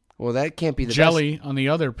 chunky. Well, that can't be the jelly best. on the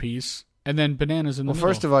other piece, and then bananas in the middle.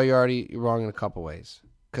 Well, first of all, you're already wrong in a couple ways.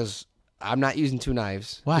 Because I'm not using 2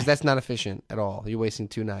 knives. Why? Because that's not efficient at all. You're wasting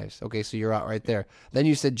 2 knives. Okay, so you're out right there. Then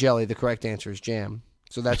you said jelly. The correct answer is jam.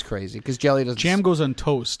 So that's crazy. Because jelly doesn't... Jam goes on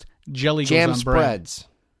toast. Jelly jam goes on bread. spreads.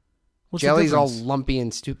 What's Jelly's the all difference? lumpy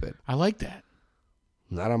and stupid. I like that.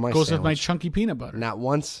 Not on my Goes sandwich. with my chunky peanut butter. Not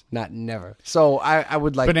once, not never. So I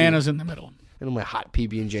would like bananas in the middle. In my hot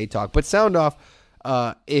PB&J talk. But sound off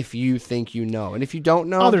if you think you know. And if you don't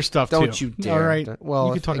know, other stuff don't too. you dare. All right. Well,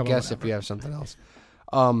 you can talk I about guess whatever. if you have something else.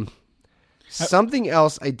 Something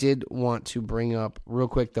else I did want to bring up real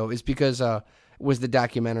quick, though, is because was the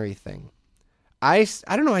documentary thing. I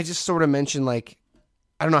don't know. I just sort of mentioned, like,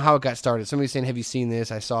 I don't know how it got started. Somebody saying, have you seen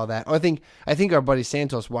this? I saw that. Oh, I think our buddy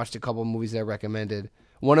Santos watched a couple of movies that I recommended.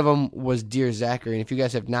 One of them was Dear Zachary, and if you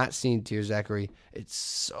guys have not seen Dear Zachary,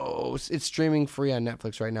 it's streaming free on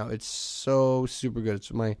Netflix right now. It's so super good.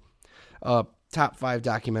 It's my top 5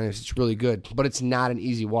 documentaries. It's really good, but it's not an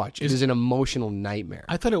easy watch. It is an emotional nightmare.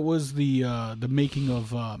 I thought it was the making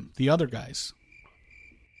of the other guys.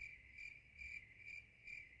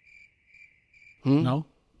 No?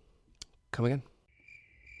 Come again?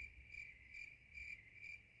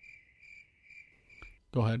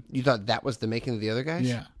 Go ahead. You thought that was the making of the other guys?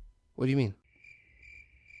 Yeah. What do you mean?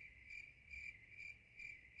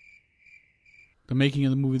 The making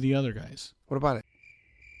of the movie The Other Guys. What about it?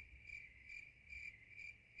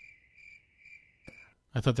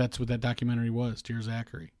 I thought that's what that documentary was, Dear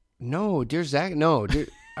Zachary. No, Dear Zach. No,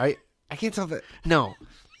 I can't tell that. No,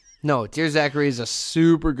 Dear Zachary is a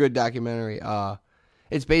super good documentary.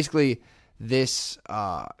 It's basically this.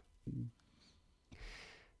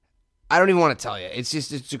 I don't even want to tell you.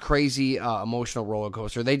 It's a crazy emotional roller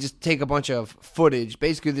coaster. They just take a bunch of footage.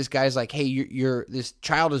 Basically, this guy's like, "Hey, this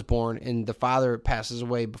child is born, and the father passes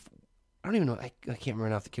away before." I don't even know. I can't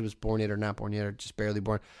remember if the kid was born yet or not born yet or just barely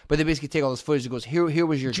born. But they basically take all this footage and goes, here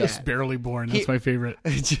was your dad. Just barely born. That's my favorite.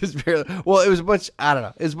 Just barely. Well, it was a bunch. I don't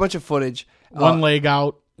know. It was a bunch of footage. One leg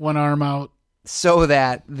out, one arm out. So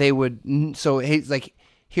that they would. So he's like,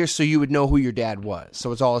 here, so you would know who your dad was.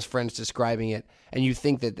 So it's all his friends describing it, and you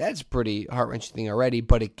think that that's pretty heart-wrenching thing already,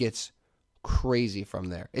 but it gets crazy from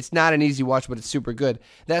there. It's not an easy watch, but it's super good.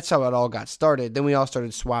 That's how it all got started. Then we all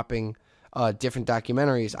started swapping different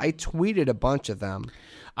documentaries. I tweeted a bunch of them.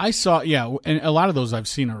 I saw, and a lot of those I've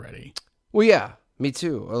seen already. Well, yeah, me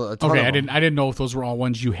too. Okay, I didn't know if those were all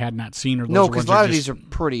ones you had not seen or those no, because a lot of these are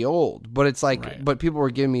pretty old. But it's like, right. But people were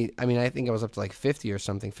giving me. I mean, I think I was up to like 50 or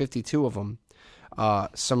something, 52 of them.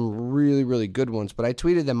 Some really, really good ones. But I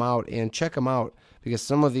tweeted them out and check them out because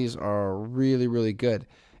some of these are really, really good.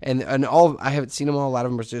 And all I haven't seen them all. A lot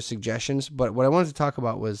of them are just suggestions. But what I wanted to talk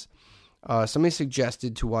about was. Somebody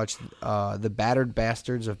suggested to watch The Battered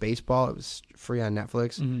Bastards of Baseball. It was free on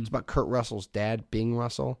Netflix. Mm-hmm. It's about Kurt Russell's dad, Bing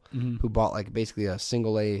Russell, who bought like basically a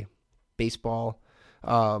single-A baseball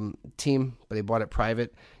team, but they bought it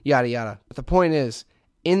private, yada, yada. But the point is,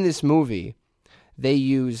 in this movie, they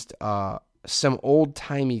used some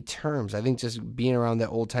old-timey terms. I think just being around that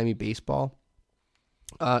old-timey baseball,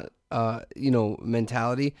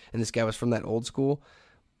 mentality, and this guy was from that old school.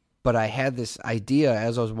 But I had this idea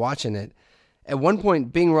as I was watching it. At one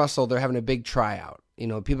point, Bing Russell, they're having a big tryout. You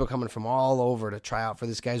know, people are coming from all over to try out for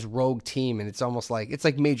this guy's rogue team, and it's almost like it's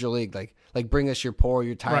like Major League, like bring us your poor,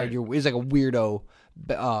 you're tired, right. It's like a weirdo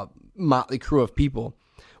motley crew of people.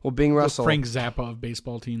 Well, Bing Russell, the Frank Zappa of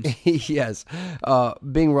baseball teams. Yes,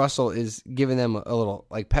 Bing Russell is giving them a little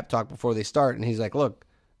like pep talk before they start, and he's like, "Look,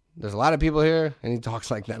 there's a lot of people here," and he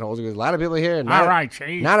talks like that. There's a lot of people here. All right,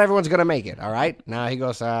 Chief. Not everyone's gonna make it. All right. Now he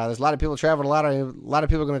goes. There's a lot of people traveling. A lot of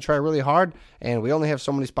people are gonna try really hard, and we only have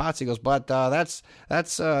so many spots. He goes, but that's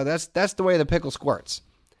the way the pickle squirts.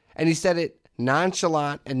 And he said it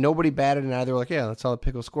nonchalant, and nobody batted an eye. They were like, yeah, that's how the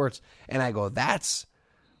pickle squirts. And I go, that's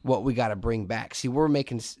what we got to bring back. See, we're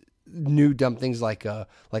making new dumb things like on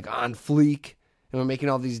fleek, and we're making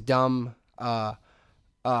all these dumb.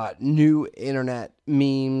 New internet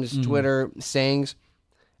memes, Twitter sayings.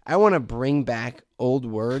 I want to bring back old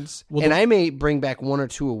words, and I may bring back one or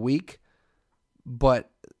two a week,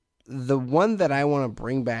 but the one that I want to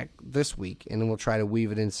bring back this week, and then we'll try to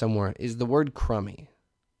weave it in somewhere, is the word crummy.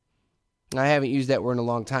 I haven't used that word in a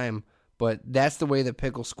long time, but that's the way the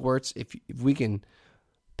pickle squirts. If we can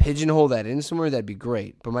pigeonhole that in somewhere, that'd be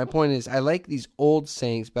great. But my point is, I like these old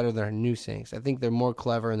sayings better than our new sayings. I think they're more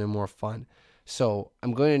clever and they're more fun. So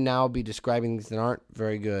I'm going to now be describing things that aren't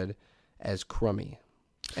very good as crummy.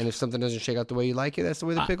 And if something doesn't shake out the way you like it, that's the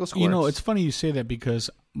way the pickle squirts. You know, it's funny you say that because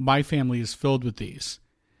my family is filled with these.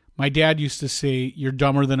 My dad used to say, "You're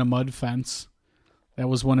dumber than a mud fence." That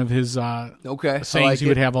was one of his sayings he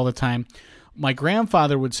would have all the time. My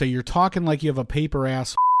grandfather would say, "You're talking like you have a paper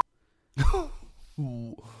ass."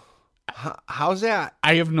 How's that?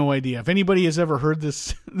 I have no idea. If anybody has ever heard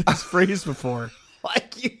this phrase before.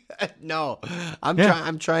 No,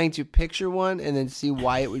 I'm trying to picture one and then see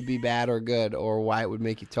why it would be bad or good or why it would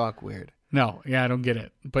make you talk weird. No, I don't get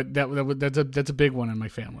it. But that's a big one in my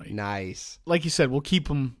family. Nice. Like you said, we'll keep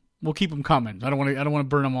them coming. I don't want to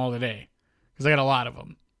burn them all today because I got a lot of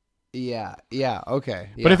them. Yeah. Okay.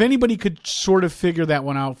 Yeah. But if anybody could sort of figure that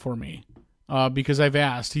one out for me, because I've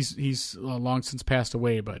asked, he's long since passed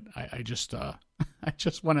away. But I just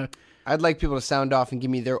want to. I'd like people to sound off and give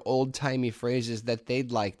me their old-timey phrases that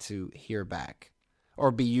they'd like to hear back or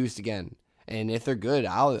be used again. And if they're good,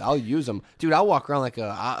 I'll use them, dude. I'll walk around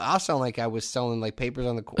I'll sound like I was selling like papers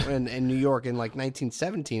on the corner in New York in like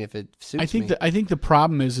 1917 if it suits me. I think the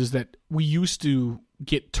problem is that we used to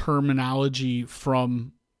get terminology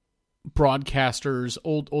from broadcasters,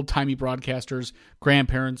 old timey broadcasters,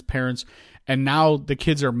 grandparents, parents, and now the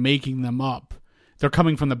kids are making them up. They're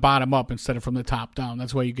coming from the bottom up instead of from the top down.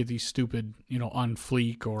 That's why you get these stupid, on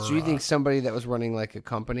fleek or. Do you think somebody that was running like a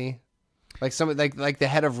company? Like somebody like the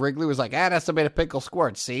head of Wrigley was like, that's somebody to pickle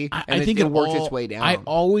squirts, see? And I think it worked its way down. I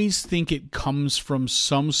always think it comes from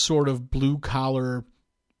some sort of blue collar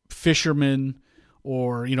fisherman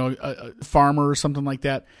or a farmer or something like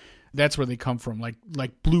that. That's where they come from,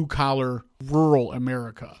 like blue collar rural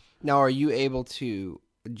America. Now, are you able to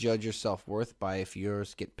judge your self-worth by if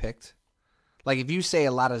yours get picked? Like if you say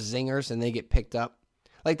a lot of zingers and they get picked up,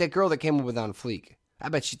 like that girl that came up with On Fleek. I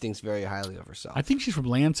bet she thinks very highly of herself. I think she's from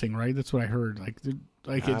Lansing, right? That's what I heard. I'm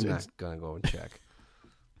not going to go and check.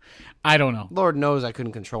 I don't know. Lord knows I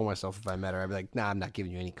couldn't control myself if I met her. I'd be like, nah, I'm not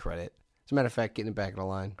giving you any credit. As a matter of fact, getting it back in the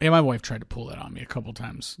line. Yeah, my wife tried to pull that on me a couple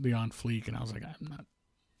times, the On Fleek, and I was like, I'm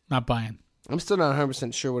not buying. I'm still not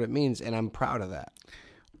 100% sure what it means, and I'm proud of that.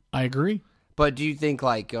 I agree. But do you think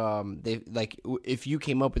if you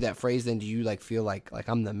came up with that phrase, then do you feel like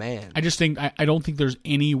I'm the man? I just think I don't think there's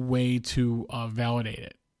any way to validate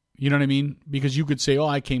it. You know what I mean? Because you could say, "Oh,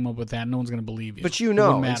 I came up with that." No one's going to believe you. But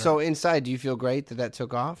and so inside, do you feel great that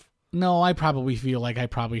took off? No, I probably feel like I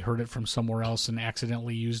probably heard it from somewhere else and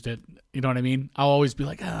accidentally used it. You know what I mean? I'll always be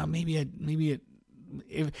like, maybe it.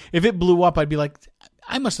 If it blew up, I'd be like,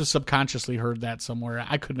 I must have subconsciously heard that somewhere.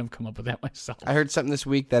 I couldn't have come up with that myself. I heard something this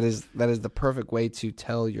week that is the perfect way to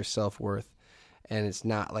tell your self-worth. And it's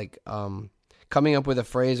not like coming up with a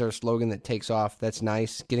phrase or a slogan that takes off. That's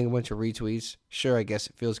nice. Getting a bunch of retweets. Sure, I guess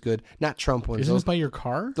it feels good. Not Trump ones. Isn't this by your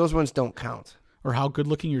car? Those ones don't count. Or how good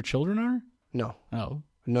looking your children are? No. Oh.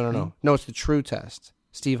 No. No, it's the True test.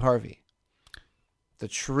 Steve Harvey. The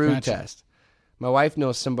True test. My wife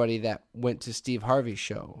knows somebody that went to Steve Harvey's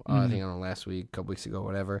show, I think last week, a couple weeks ago,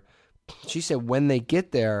 whatever. She said when they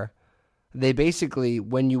get there, they basically,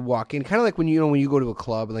 when you walk in, kind of like when you go to a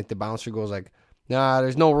club and the bouncer goes like, nah,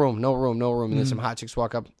 there's no room. And then some hot chicks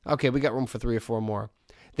walk up. Okay, we got room for 3 or 4 more.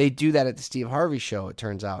 They do that at the Steve Harvey show, it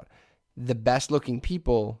turns out. The best looking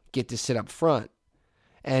people get to sit up front.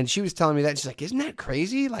 And she was telling me that. She's like, isn't that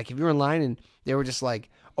crazy? Like if you were in line and they were just like,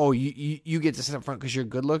 oh, you get to sit up front because you're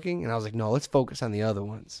good looking? And I was like, no, let's focus on the other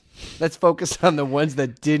ones. Let's focus on the ones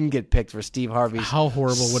that didn't get picked for Steve Harvey's How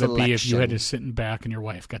horrible selection. Would it be if you had to sit in back and your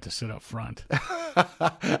wife got to sit up front?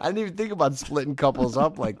 I didn't even think about splitting couples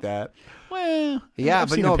up like that. Well, yeah, I've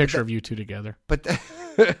but seen no, a picture of you two together. But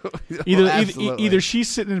either she's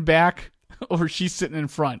sitting in back or she's sitting in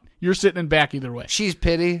front. You're sitting in back either way. She's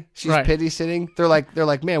pity. She's pity sitting. They're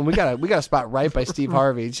like, man, we got a spot right by Steve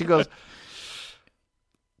Harvey. And she goes,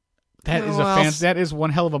 that is one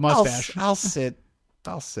hell of a mustache. I'll sit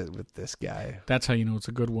with this guy. That's how you know it's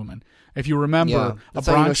a good woman. If you remember a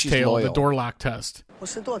Bronx Tale, the door lock test.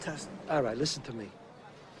 What's the door test? All right, listen to me.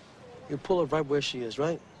 You pull her right where she is,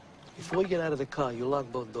 right? Before you get out of the car, you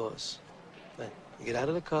lock both doors. Then you get out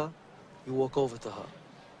of the car, you walk over to her.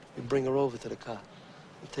 You bring her over to the car.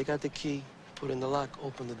 You take out the key, put in the lock,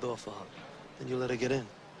 open the door for her. Then you let her get in.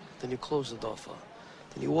 Then you close the door for her.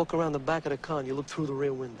 Then you walk around the back of the car and you look through the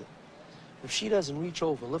rear window. If she doesn't reach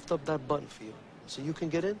over, lift up that button for you so you can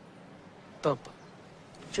get in, dump her.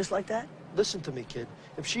 Just like that? Listen to me, kid.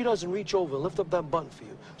 If she doesn't reach over, lift up that button for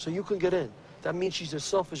you so you can get in. That means she's a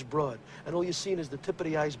selfish broad, and all you're seeing is the tip of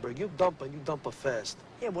the iceberg. You dump her, and you dump her fast.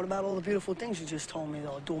 Yeah, what about all the beautiful things you just told me,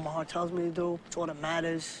 though? Do what my heart tells me to do. It's all that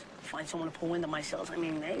matters. Find someone to pull into myself. I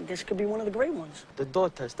mean, hey, this could be one of the great ones. The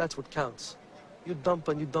door test, that's what counts. You dump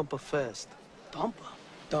her, and you dump her fast. Dump her?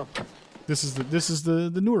 Dump her. This is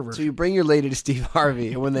the newer version. So you bring your lady to Steve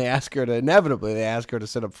Harvey, and when they ask her to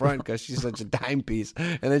sit up front because she's such a dime piece,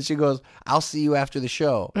 and then she goes, "I'll see you after the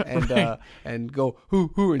show," and and go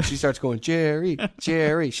who, and she starts going Jerry. She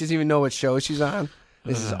doesn't even know what show she's on.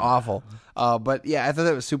 This is awful. But yeah, I thought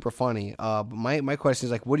that was super funny. But my question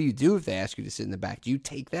is what do you do if they ask you to sit in the back? Do you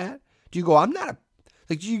take that? Do you go? I'm not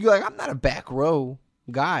a back row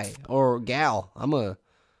guy or gal.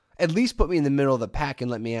 At least put me in the middle of the pack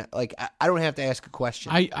and let me, I don't have to ask a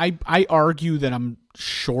question. I argue that I'm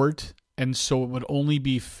short, and so it would only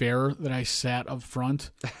be fair that I sat up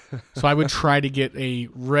front. So I would try to get a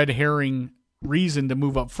red herring reason to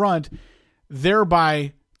move up front.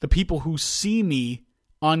 Thereby, the people who see me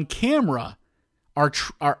on camera are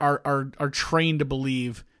trained to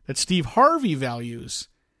believe that Steve Harvey values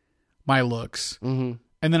my looks. Mm-hmm.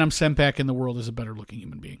 And then I'm sent back in the world as a better looking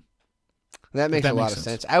human being. That makes that a lot makes of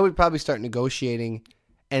sense. sense. I would probably start negotiating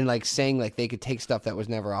and like saying like they could take stuff that was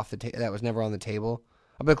never that was never on the table.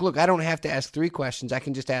 I'm like, look, I don't have to ask 3 questions. I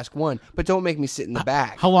can just ask 1, but don't make me sit in the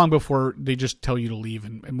back. How long before they just tell you to leave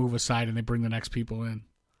and move aside and they bring the next people in?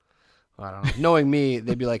 I don't know. Knowing me,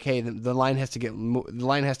 they'd be like, hey, the line has to get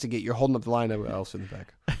you're holding up the line. Everyone else in the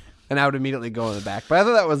back, and I would immediately go in the back. But I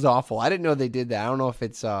thought that was awful. I didn't know they did that. I don't know if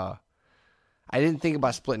it's I didn't think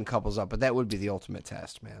about splitting couples up, but that would be the ultimate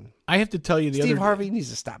test, man. I have to tell you, Steve Harvey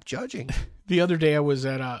needs to stop judging. The other day I was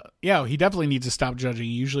at he definitely needs to stop judging.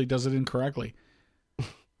 He usually does it incorrectly.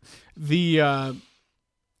 I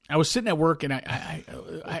was sitting at work and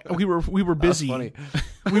we were busy. Funny.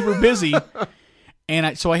 We were busy,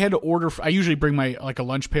 and so I had to order. I usually bring my like a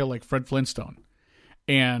lunch pail like Fred Flintstone,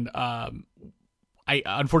 and I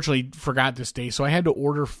unfortunately forgot this day, so I had to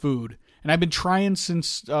order food. And I've been trying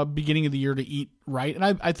since beginning of the year to eat right, and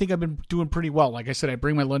I think I've been doing pretty well. Like I said, I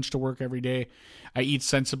bring my lunch to work every day. I eat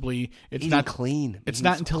sensibly. It's Eating not clean. It's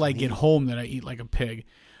not until I get home that I eat like a pig.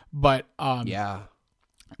 But yeah.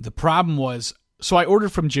 The problem was, so I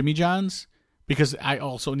ordered from Jimmy John's because I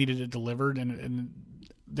also needed it delivered, and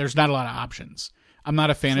there's not a lot of options. I'm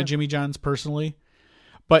not a fan of Jimmy John's personally,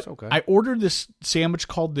 but okay. I ordered this sandwich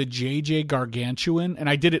called the JJ Gargantuan, and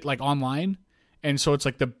I did it like online, and so it's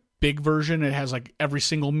like the big version. It has like every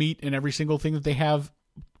single meat and every single thing that they have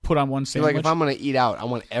put on one sandwich. Like if I'm gonna eat out, I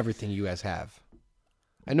want everything you guys have.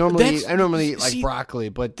 I normally eat like broccoli,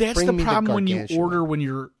 but that's bring the me problem when you Gargantuan. order when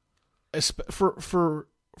you're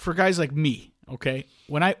for guys like me. Okay,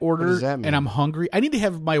 when I order and I'm hungry, I need to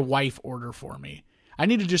have my wife order for me. I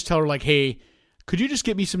need to just tell her like, hey, could you just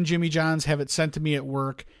get me some Jimmy John's, have it sent to me at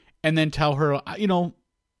work, and then tell her, I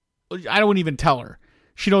don't even tell her.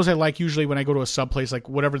 She knows I like usually when I go to a sub place, like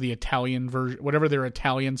whatever the Italian version, whatever their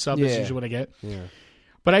Italian sub is usually what I get. Yeah.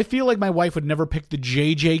 But I feel like my wife would never pick the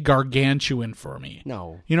JJ Gargantuan for me.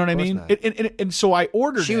 No. You know what I mean? And so I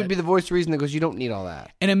ordered She would be the voice of reason that goes, you don't need all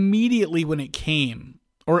that. And immediately when it came,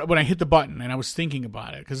 or when I hit the button and I was thinking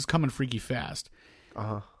about it, because it's coming freaky fast,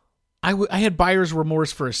 I had buyer's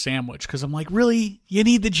remorse for a sandwich because I'm like, really? You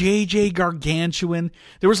need the JJ Gargantuan?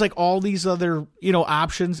 There was like all these other,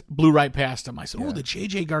 options. Blew right past them. I said, the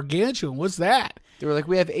JJ Gargantuan, what's that? They were like,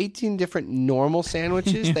 we have 18 different normal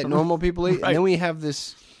sandwiches that normal people eat, and then we have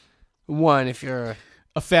this one if you're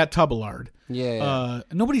a fat tubbalard. Yeah.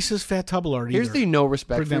 Nobody says fat tubbalard either. Here's the no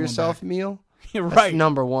respect for yourself meal. Yeah, right. That's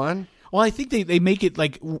number 1. Well, I think they make it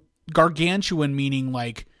like gargantuan, meaning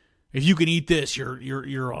like if you can eat this,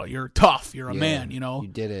 you're tough. You're a man. You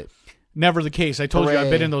did it. Never the case. I told you Hooray.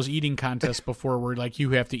 I've been in those eating contests before where like you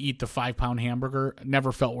have to eat the 5-pound hamburger.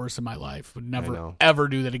 Never felt worse in my life. Would never ever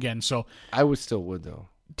do that again. So I would though.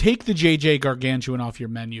 Take the JJ Gargantuan off your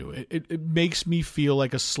menu. It makes me feel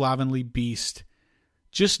like a slovenly beast.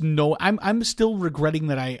 Just know I'm still regretting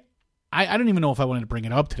that I don't even know if I wanted to bring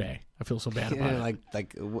it up today. I feel so bad about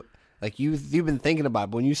it. Like you've been thinking about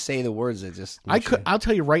it, but when you say the words, it just I'll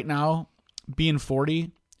tell you right now, being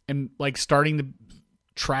 40 and like starting to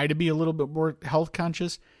try to be a little bit more health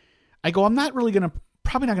conscious, I'm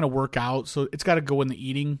probably not gonna work out, so it's got to go in the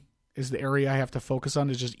eating is the area I have to focus on,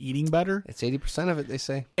 is just eating better. It's 80% of it, they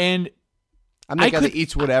say. And I'm the guy that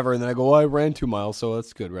eats whatever, and then I go, I ran 2 miles, so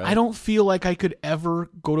that's good, right? I don't feel like I could ever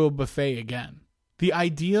go to a buffet again. The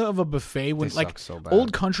idea of a buffet, when like so bad.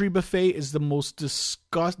 Old Country buffet is the most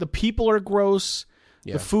the people are gross,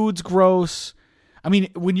 the food's gross. I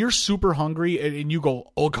mean, when you're super hungry and you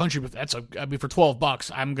go Old Country buffet, for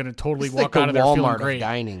 $12, I'm gonna totally walk out of there feeling great. Walmart of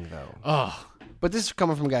dining, though. Oh, but this is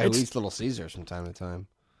coming from a guy who eats Little Caesars from time to time.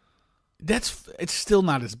 It's still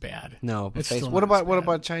not as bad. No, buffets. What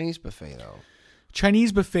about Chinese buffet though?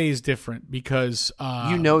 Chinese buffet is different because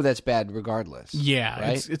that's bad regardless. Yeah,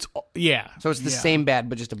 right? It's So it's the same bad,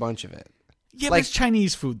 but just a bunch of it. Yeah, like, but it's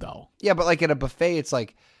Chinese food though. Yeah, but like at a buffet, it's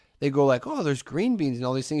like they go like, oh, there's green beans and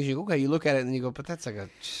all these things. You go, okay, you look at it and you go, but that's like a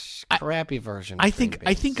crappy version. I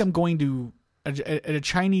think I'm going to at a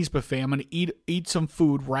Chinese buffet. I'm going to eat some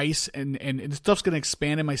food, rice, and the stuff's going to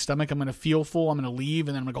expand in my stomach. I'm going to feel full. I'm going to leave,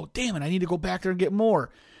 and then I'm going to go, damn it, I need to go back there and get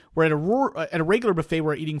more. Where at a regular buffet,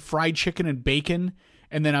 we're eating fried chicken and bacon,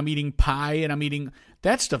 and then I'm eating pie, and I'm eating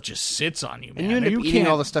that stuff just sits on you, man. And you end up eating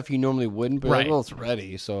all the stuff you normally wouldn't, but right. Well, it's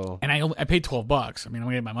ready. So, and I paid $12. I mean, I'm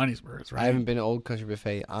gonna get my money's worth. Right? I haven't been to Old Country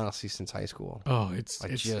buffet honestly since high school. Oh, it's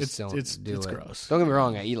gross. Don't get me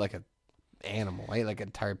wrong. I eat like an animal. I eat like a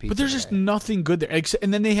entire pizza. But there's just nothing good there.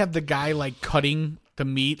 And then they have the guy like cutting the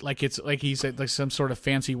meat like it's like he's at like some sort of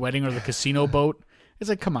fancy wedding or the casino boat. It's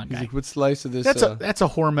like, come on, guy. He's like, what slice of this? That's a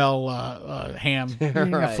Hormel ham. You're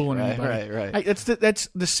not fooling anybody. Right. That's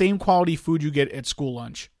the same quality food you get at school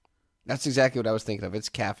lunch. That's exactly what I was thinking of. It's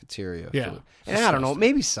cafeteria food. And I don't know,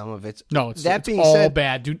 maybe some of it's... No, it's all said,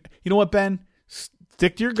 bad, dude. You know what, Ben?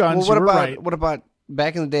 Stick to your guns. Well, right. What about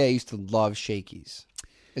back in the day? I used to love Shakey's.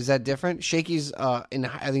 Is that different? Shakey's, I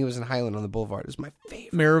think it was in Highland on the Boulevard. It was my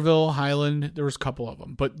favorite. Maryville, Highland, there was a couple of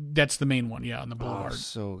them, but that's the main one, on the Boulevard. Oh,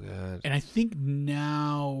 so good. And I think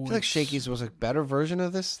now... I feel like Shakey's was a better version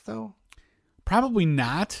of this, though. Probably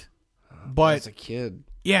not, but... As a kid.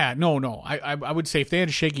 Yeah, no. I would say if they had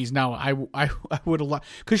a Shakey's now, I would have...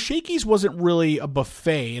 Because Shakey's wasn't really a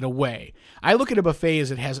buffet in a way. I look at a buffet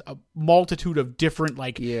as it has a multitude of different,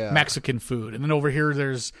 Mexican food. And then over here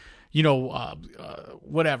there's...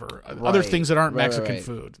 whatever, other things that aren't Mexican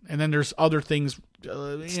food. And then there's other things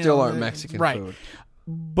still aren't Mexican food.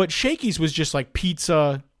 But Shakey's was just like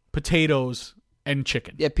pizza, potatoes, and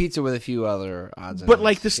chicken. Yeah, pizza with a few other odds. But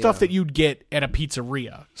like the stuff that you'd get at a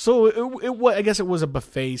pizzeria. So I guess it was a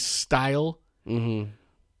buffet style. Mm-hmm.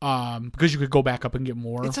 Because you could go back up and get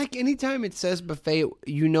more. It's like anytime it says buffet,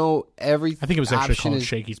 every. I think it was actually called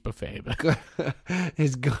Shakey's Buffet. But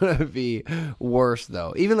it's gonna be worse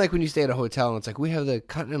though. Even like when you stay at a hotel and it's like we have the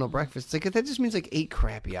continental breakfast. It's like that just means like 8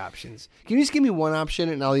 crappy options. Can you just give me one option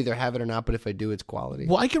and I'll either have it or not? But if I do, it's quality.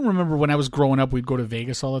 Well, I can remember when I was growing up, we'd go to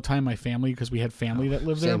Vegas all the time. My family, because we had family that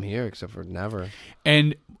lived there. Same here, except for never.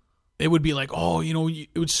 And it would be like,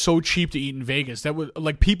 it was so cheap to eat in Vegas. That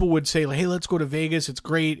would people would say, like, hey, let's go to Vegas. It's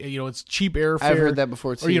great. it's cheap airfare. I've heard that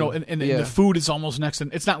before too. Or and the food is almost next.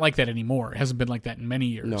 And it's not like that anymore. It hasn't been like that in many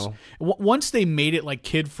years. No. Once they made it like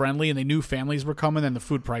kid friendly and they knew families were coming, then the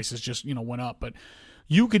food prices just went up. But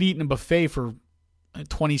you could eat in a buffet for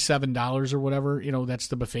 $27 or whatever. That's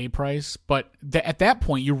the buffet price. But at that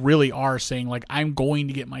point, you really are saying like, I'm going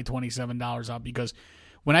to get my $27 out because.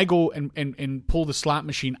 When I go and pull the slot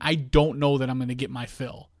machine, I don't know that I'm going to get my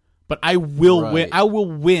fill, but I will win. I will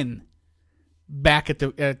win back at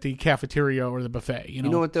the cafeteria or the buffet. You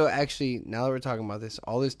know what though? Actually, now that we're talking about this,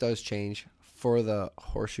 all this does change for the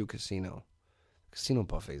Horseshoe Casino. Casino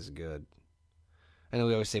buffet is good. I know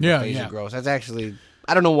we always say buffets are gross. That's actually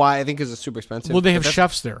I don't know why. I think because it's super expensive. Well, they have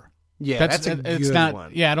chefs there. Yeah, that's a good one.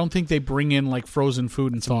 Yeah, I don't think they bring in like frozen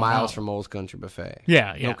food and miles from Old Country Buffet.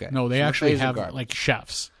 Yeah. Okay. No, they actually have like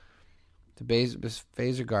chefs. The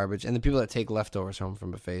buffets are garbage, and the people that take leftovers home from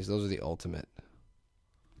buffets, those are the ultimate.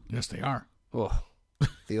 Yes, they are. Oh,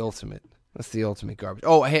 the ultimate. That's the ultimate garbage.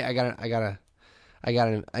 Oh, hey, I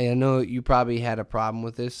know you probably had a problem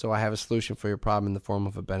with this, so I have a solution for your problem in the form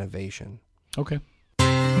of a Ben-O-Vation. Okay.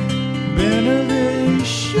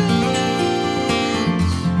 Ben-O-Vation.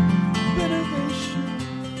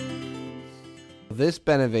 This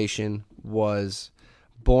Ben-O-Vation was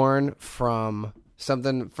born from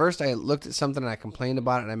something. First, I looked at something and I complained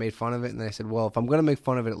about it and I made fun of it. And then I said, well, if I'm going to make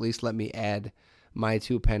fun of it, at least let me add my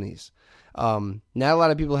 2 pennies. Not a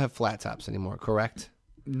lot of people have flat tops anymore, correct?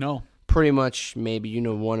 No. Pretty much maybe,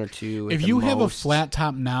 1 or 2. If you have a flat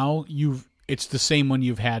top now, it's the same one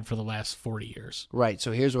you've had for the last 40 years. Right.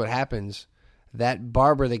 So here's what happens. That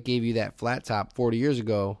barber that gave you that flat top 40 years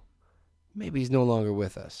ago, maybe he's no longer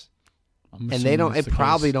with us. And they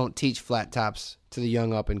probably don't teach flat tops to the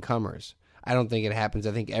young up-and-comers. I don't think it happens.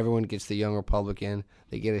 I think everyone gets the young Republic in.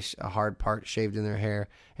 They get a hard part shaved in their hair,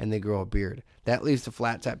 and they grow a beard. That leaves the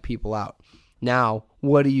flat top people out. Now,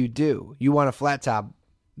 what do? You want a flat top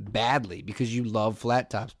badly because you love flat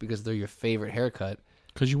tops because they're your favorite haircut.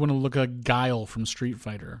 Because you want to look like Guile from Street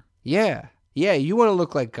Fighter. Yeah, you want to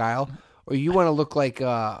look like Guile. Or you want to look like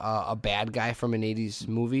a bad guy from an 80s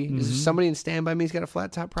movie. Mm-hmm. Is there somebody in Stand By Me's got a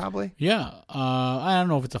flat top probably? Yeah. I don't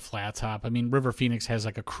know if it's a flat top. I mean, River Phoenix has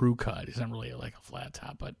like a crew cut. It's not really like a flat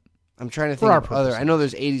top, but... I'm trying to think of other... I know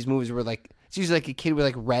there's 80s movies where like... It's usually like a kid with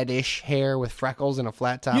like reddish hair with freckles and a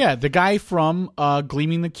flat top. Yeah, the guy from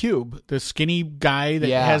Gleaming the Cube. The skinny guy that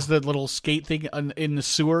has the little skate thing in the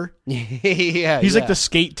sewer. He's like the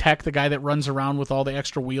skate tech, the guy that runs around with all the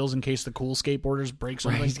extra wheels in case the cool skateboarders break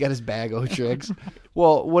something. Right, he's got his bag of tricks.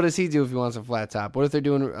 Well, what does he do if he wants a flat top? What if they're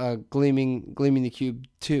doing Gleaming the Cube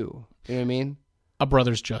 2? You know what I mean? A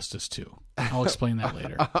Brother's Justice 2. I'll explain that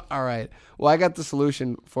later. All right. Well, I got the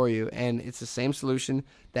solution for you, and it's the same solution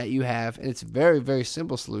that you have, and it's a very, very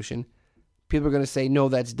simple solution. People are going to say, no,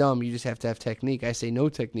 that's dumb. You just have to have technique. I say no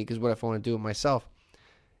technique is what if I want to do it myself.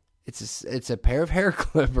 It's a pair of hair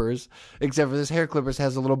clippers, except for this hair clippers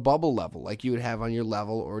has a little bubble level like you would have on your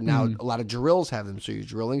level, or now a lot of drills have them, so you're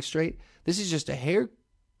drilling straight. This is just a hair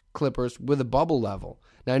clippers with a bubble level.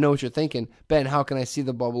 Now, I know what you're thinking. Ben, how can I see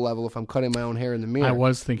the bubble level if I'm cutting my own hair in the mirror? I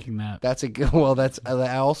was thinking that. That's a good... Well,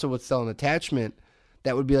 I also would sell an attachment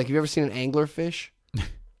that would be like... Have you ever seen an anglerfish?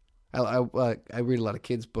 I read a lot of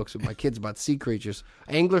kids' books with my kids about sea creatures.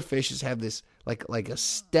 Anglerfishes have this like a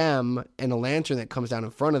stem and a lantern that comes down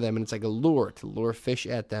in front of them, and it's like a lure to lure fish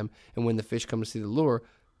at them. And when the fish come to see the lure,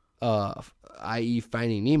 i.e.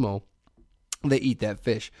 Finding Nemo, they eat that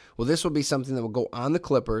fish. Well, this will be something that will go on the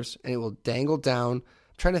clippers, and it will dangle down. I'm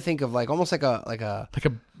trying to think of almost like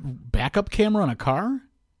a backup camera on a car.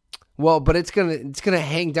 Well, but it's gonna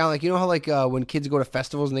hang down, like, you know how when kids go to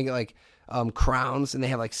festivals and they get crowns and they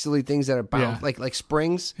have silly things that are bound, like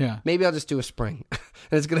springs. Yeah. Maybe I'll just do a spring, and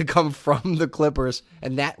it's gonna come from the clippers,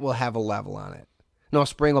 and that will have a level on it. No, a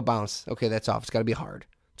spring will bounce. Okay, that's off. It's got to be hard.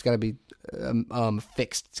 It's got to be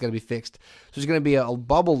fixed. It's got to be fixed. So there's gonna be a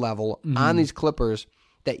bubble level on these clippers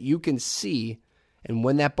that you can see, and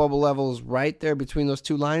when that bubble level is right there between those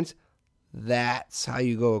two lines, that's how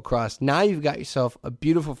you go across. Now you've got yourself a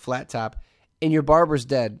beautiful flat top, and your barber's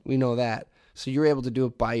dead. We know that. So you're able to do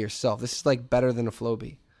it by yourself. This is better than a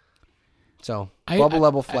Flowbee. So bubble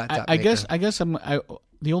level flat top. I guess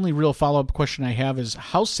the only real follow-up question I have is,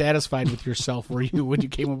 how satisfied with yourself were you when you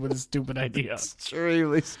came up with this stupid idea?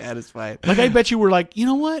 Extremely satisfied. I bet you were like, you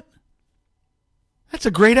know what? That's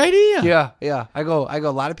a great idea. Yeah. I go. A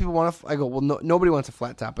lot of people want to. I go. Well, nobody wants a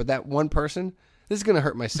flat top, but that one person. This is going to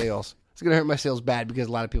hurt my sales. It's going to hurt my sales bad because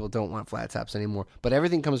a lot of people don't want flat tops anymore. But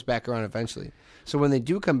everything comes back around eventually. So when they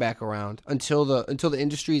do come back around, until the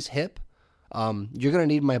industry's hip, you're going to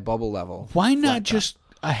need my bubble level. Why not just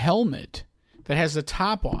a helmet that has the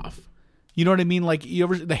top off? You know what I mean? Like, you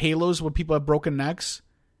ever the halos where people have broken necks?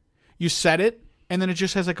 You set it, and then it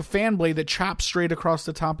just has a fan blade that chops straight across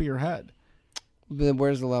the top of your head. But then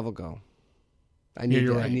where's the level go?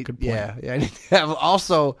 You're right. Good point. Yeah. I need to have,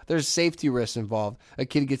 also, there's safety risks involved. A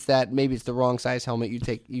kid gets that. Maybe it's the wrong size helmet.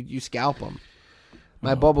 You scalp them.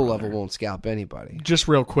 My bubble level won't scalp anybody. Just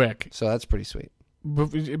real quick. So that's pretty sweet.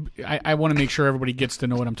 I want to make sure everybody gets to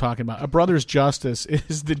know what I'm talking about. A Brother's Justice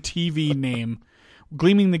is the TV name.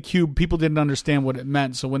 Gleaming the Cube, people didn't understand what it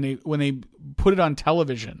meant. So when they put it on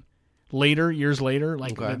television years later,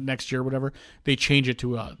 next year or whatever, they change it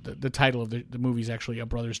to the title of the movie is actually A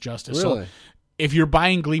Brother's Justice. Really? So if you're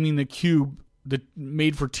buying Gleaming the Cube, the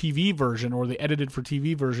made-for-TV version or the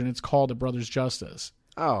edited-for-TV version, it's called A Brother's Justice.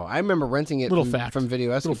 Oh, I remember renting it from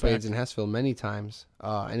Video Escapades in Hessville many times,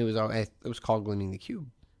 and it was called Gleaming the Cube.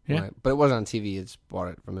 Yeah, right? But it wasn't on TV. It's bought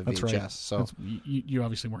it from a That's VHS. Right. So you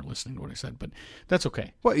obviously weren't listening to what I said, but that's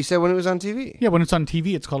okay. What you said when it was on TV? Yeah, when it's on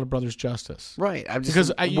TV, it's called A Brother's Justice. Right.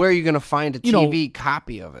 Where are you going to find a TV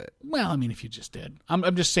copy of it? Well, I mean, if you just did,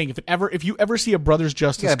 I'm just saying, if you ever see A Brother's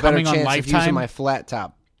Justice coming on Lifetime, using my flat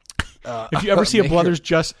top. If you ever see a Brother's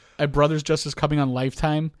Justice coming on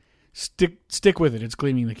Lifetime, stick with it. It's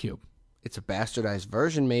Gleaming the Cube. It's a bastardized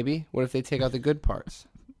version, maybe. What if they take out the good parts?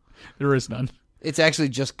 There is none. It's actually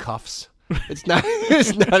just cuffs. It's not.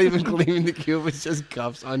 It's not even Gleaming the Cube. It's just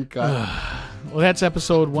cuffs, uncut. Well, that's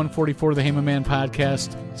episode 144 of the Hey My Man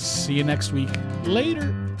podcast. See you next week.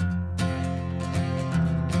 Later.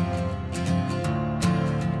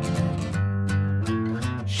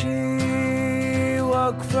 She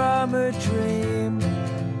woke from a dream.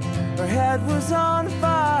 Her head was on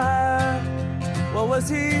fire. What was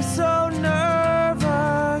he so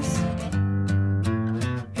nervous?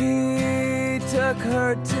 He took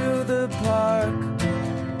her to the park.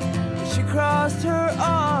 She crossed her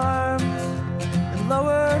arms and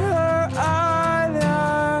lowered her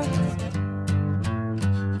eyelids.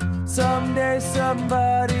 Someday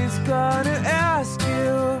somebody's gonna ask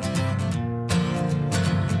you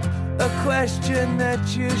a question that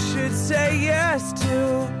you should say yes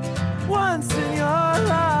to once in your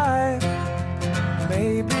life.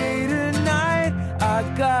 Maybe tonight I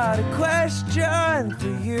got a question for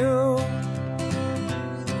you.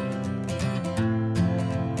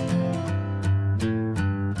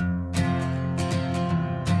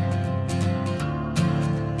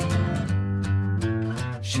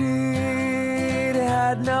 She'd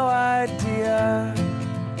had no idea,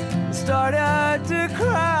 started to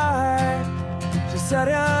cry. She said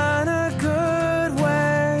in a good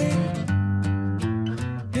way.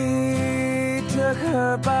 He took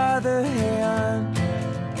her by the hand,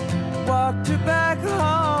 walked her back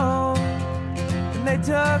home, and they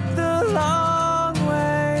took the long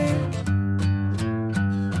way.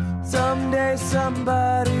 Someday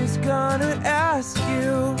somebody's gonna ask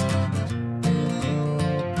you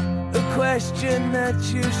a question that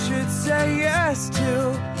you should say yes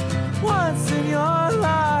to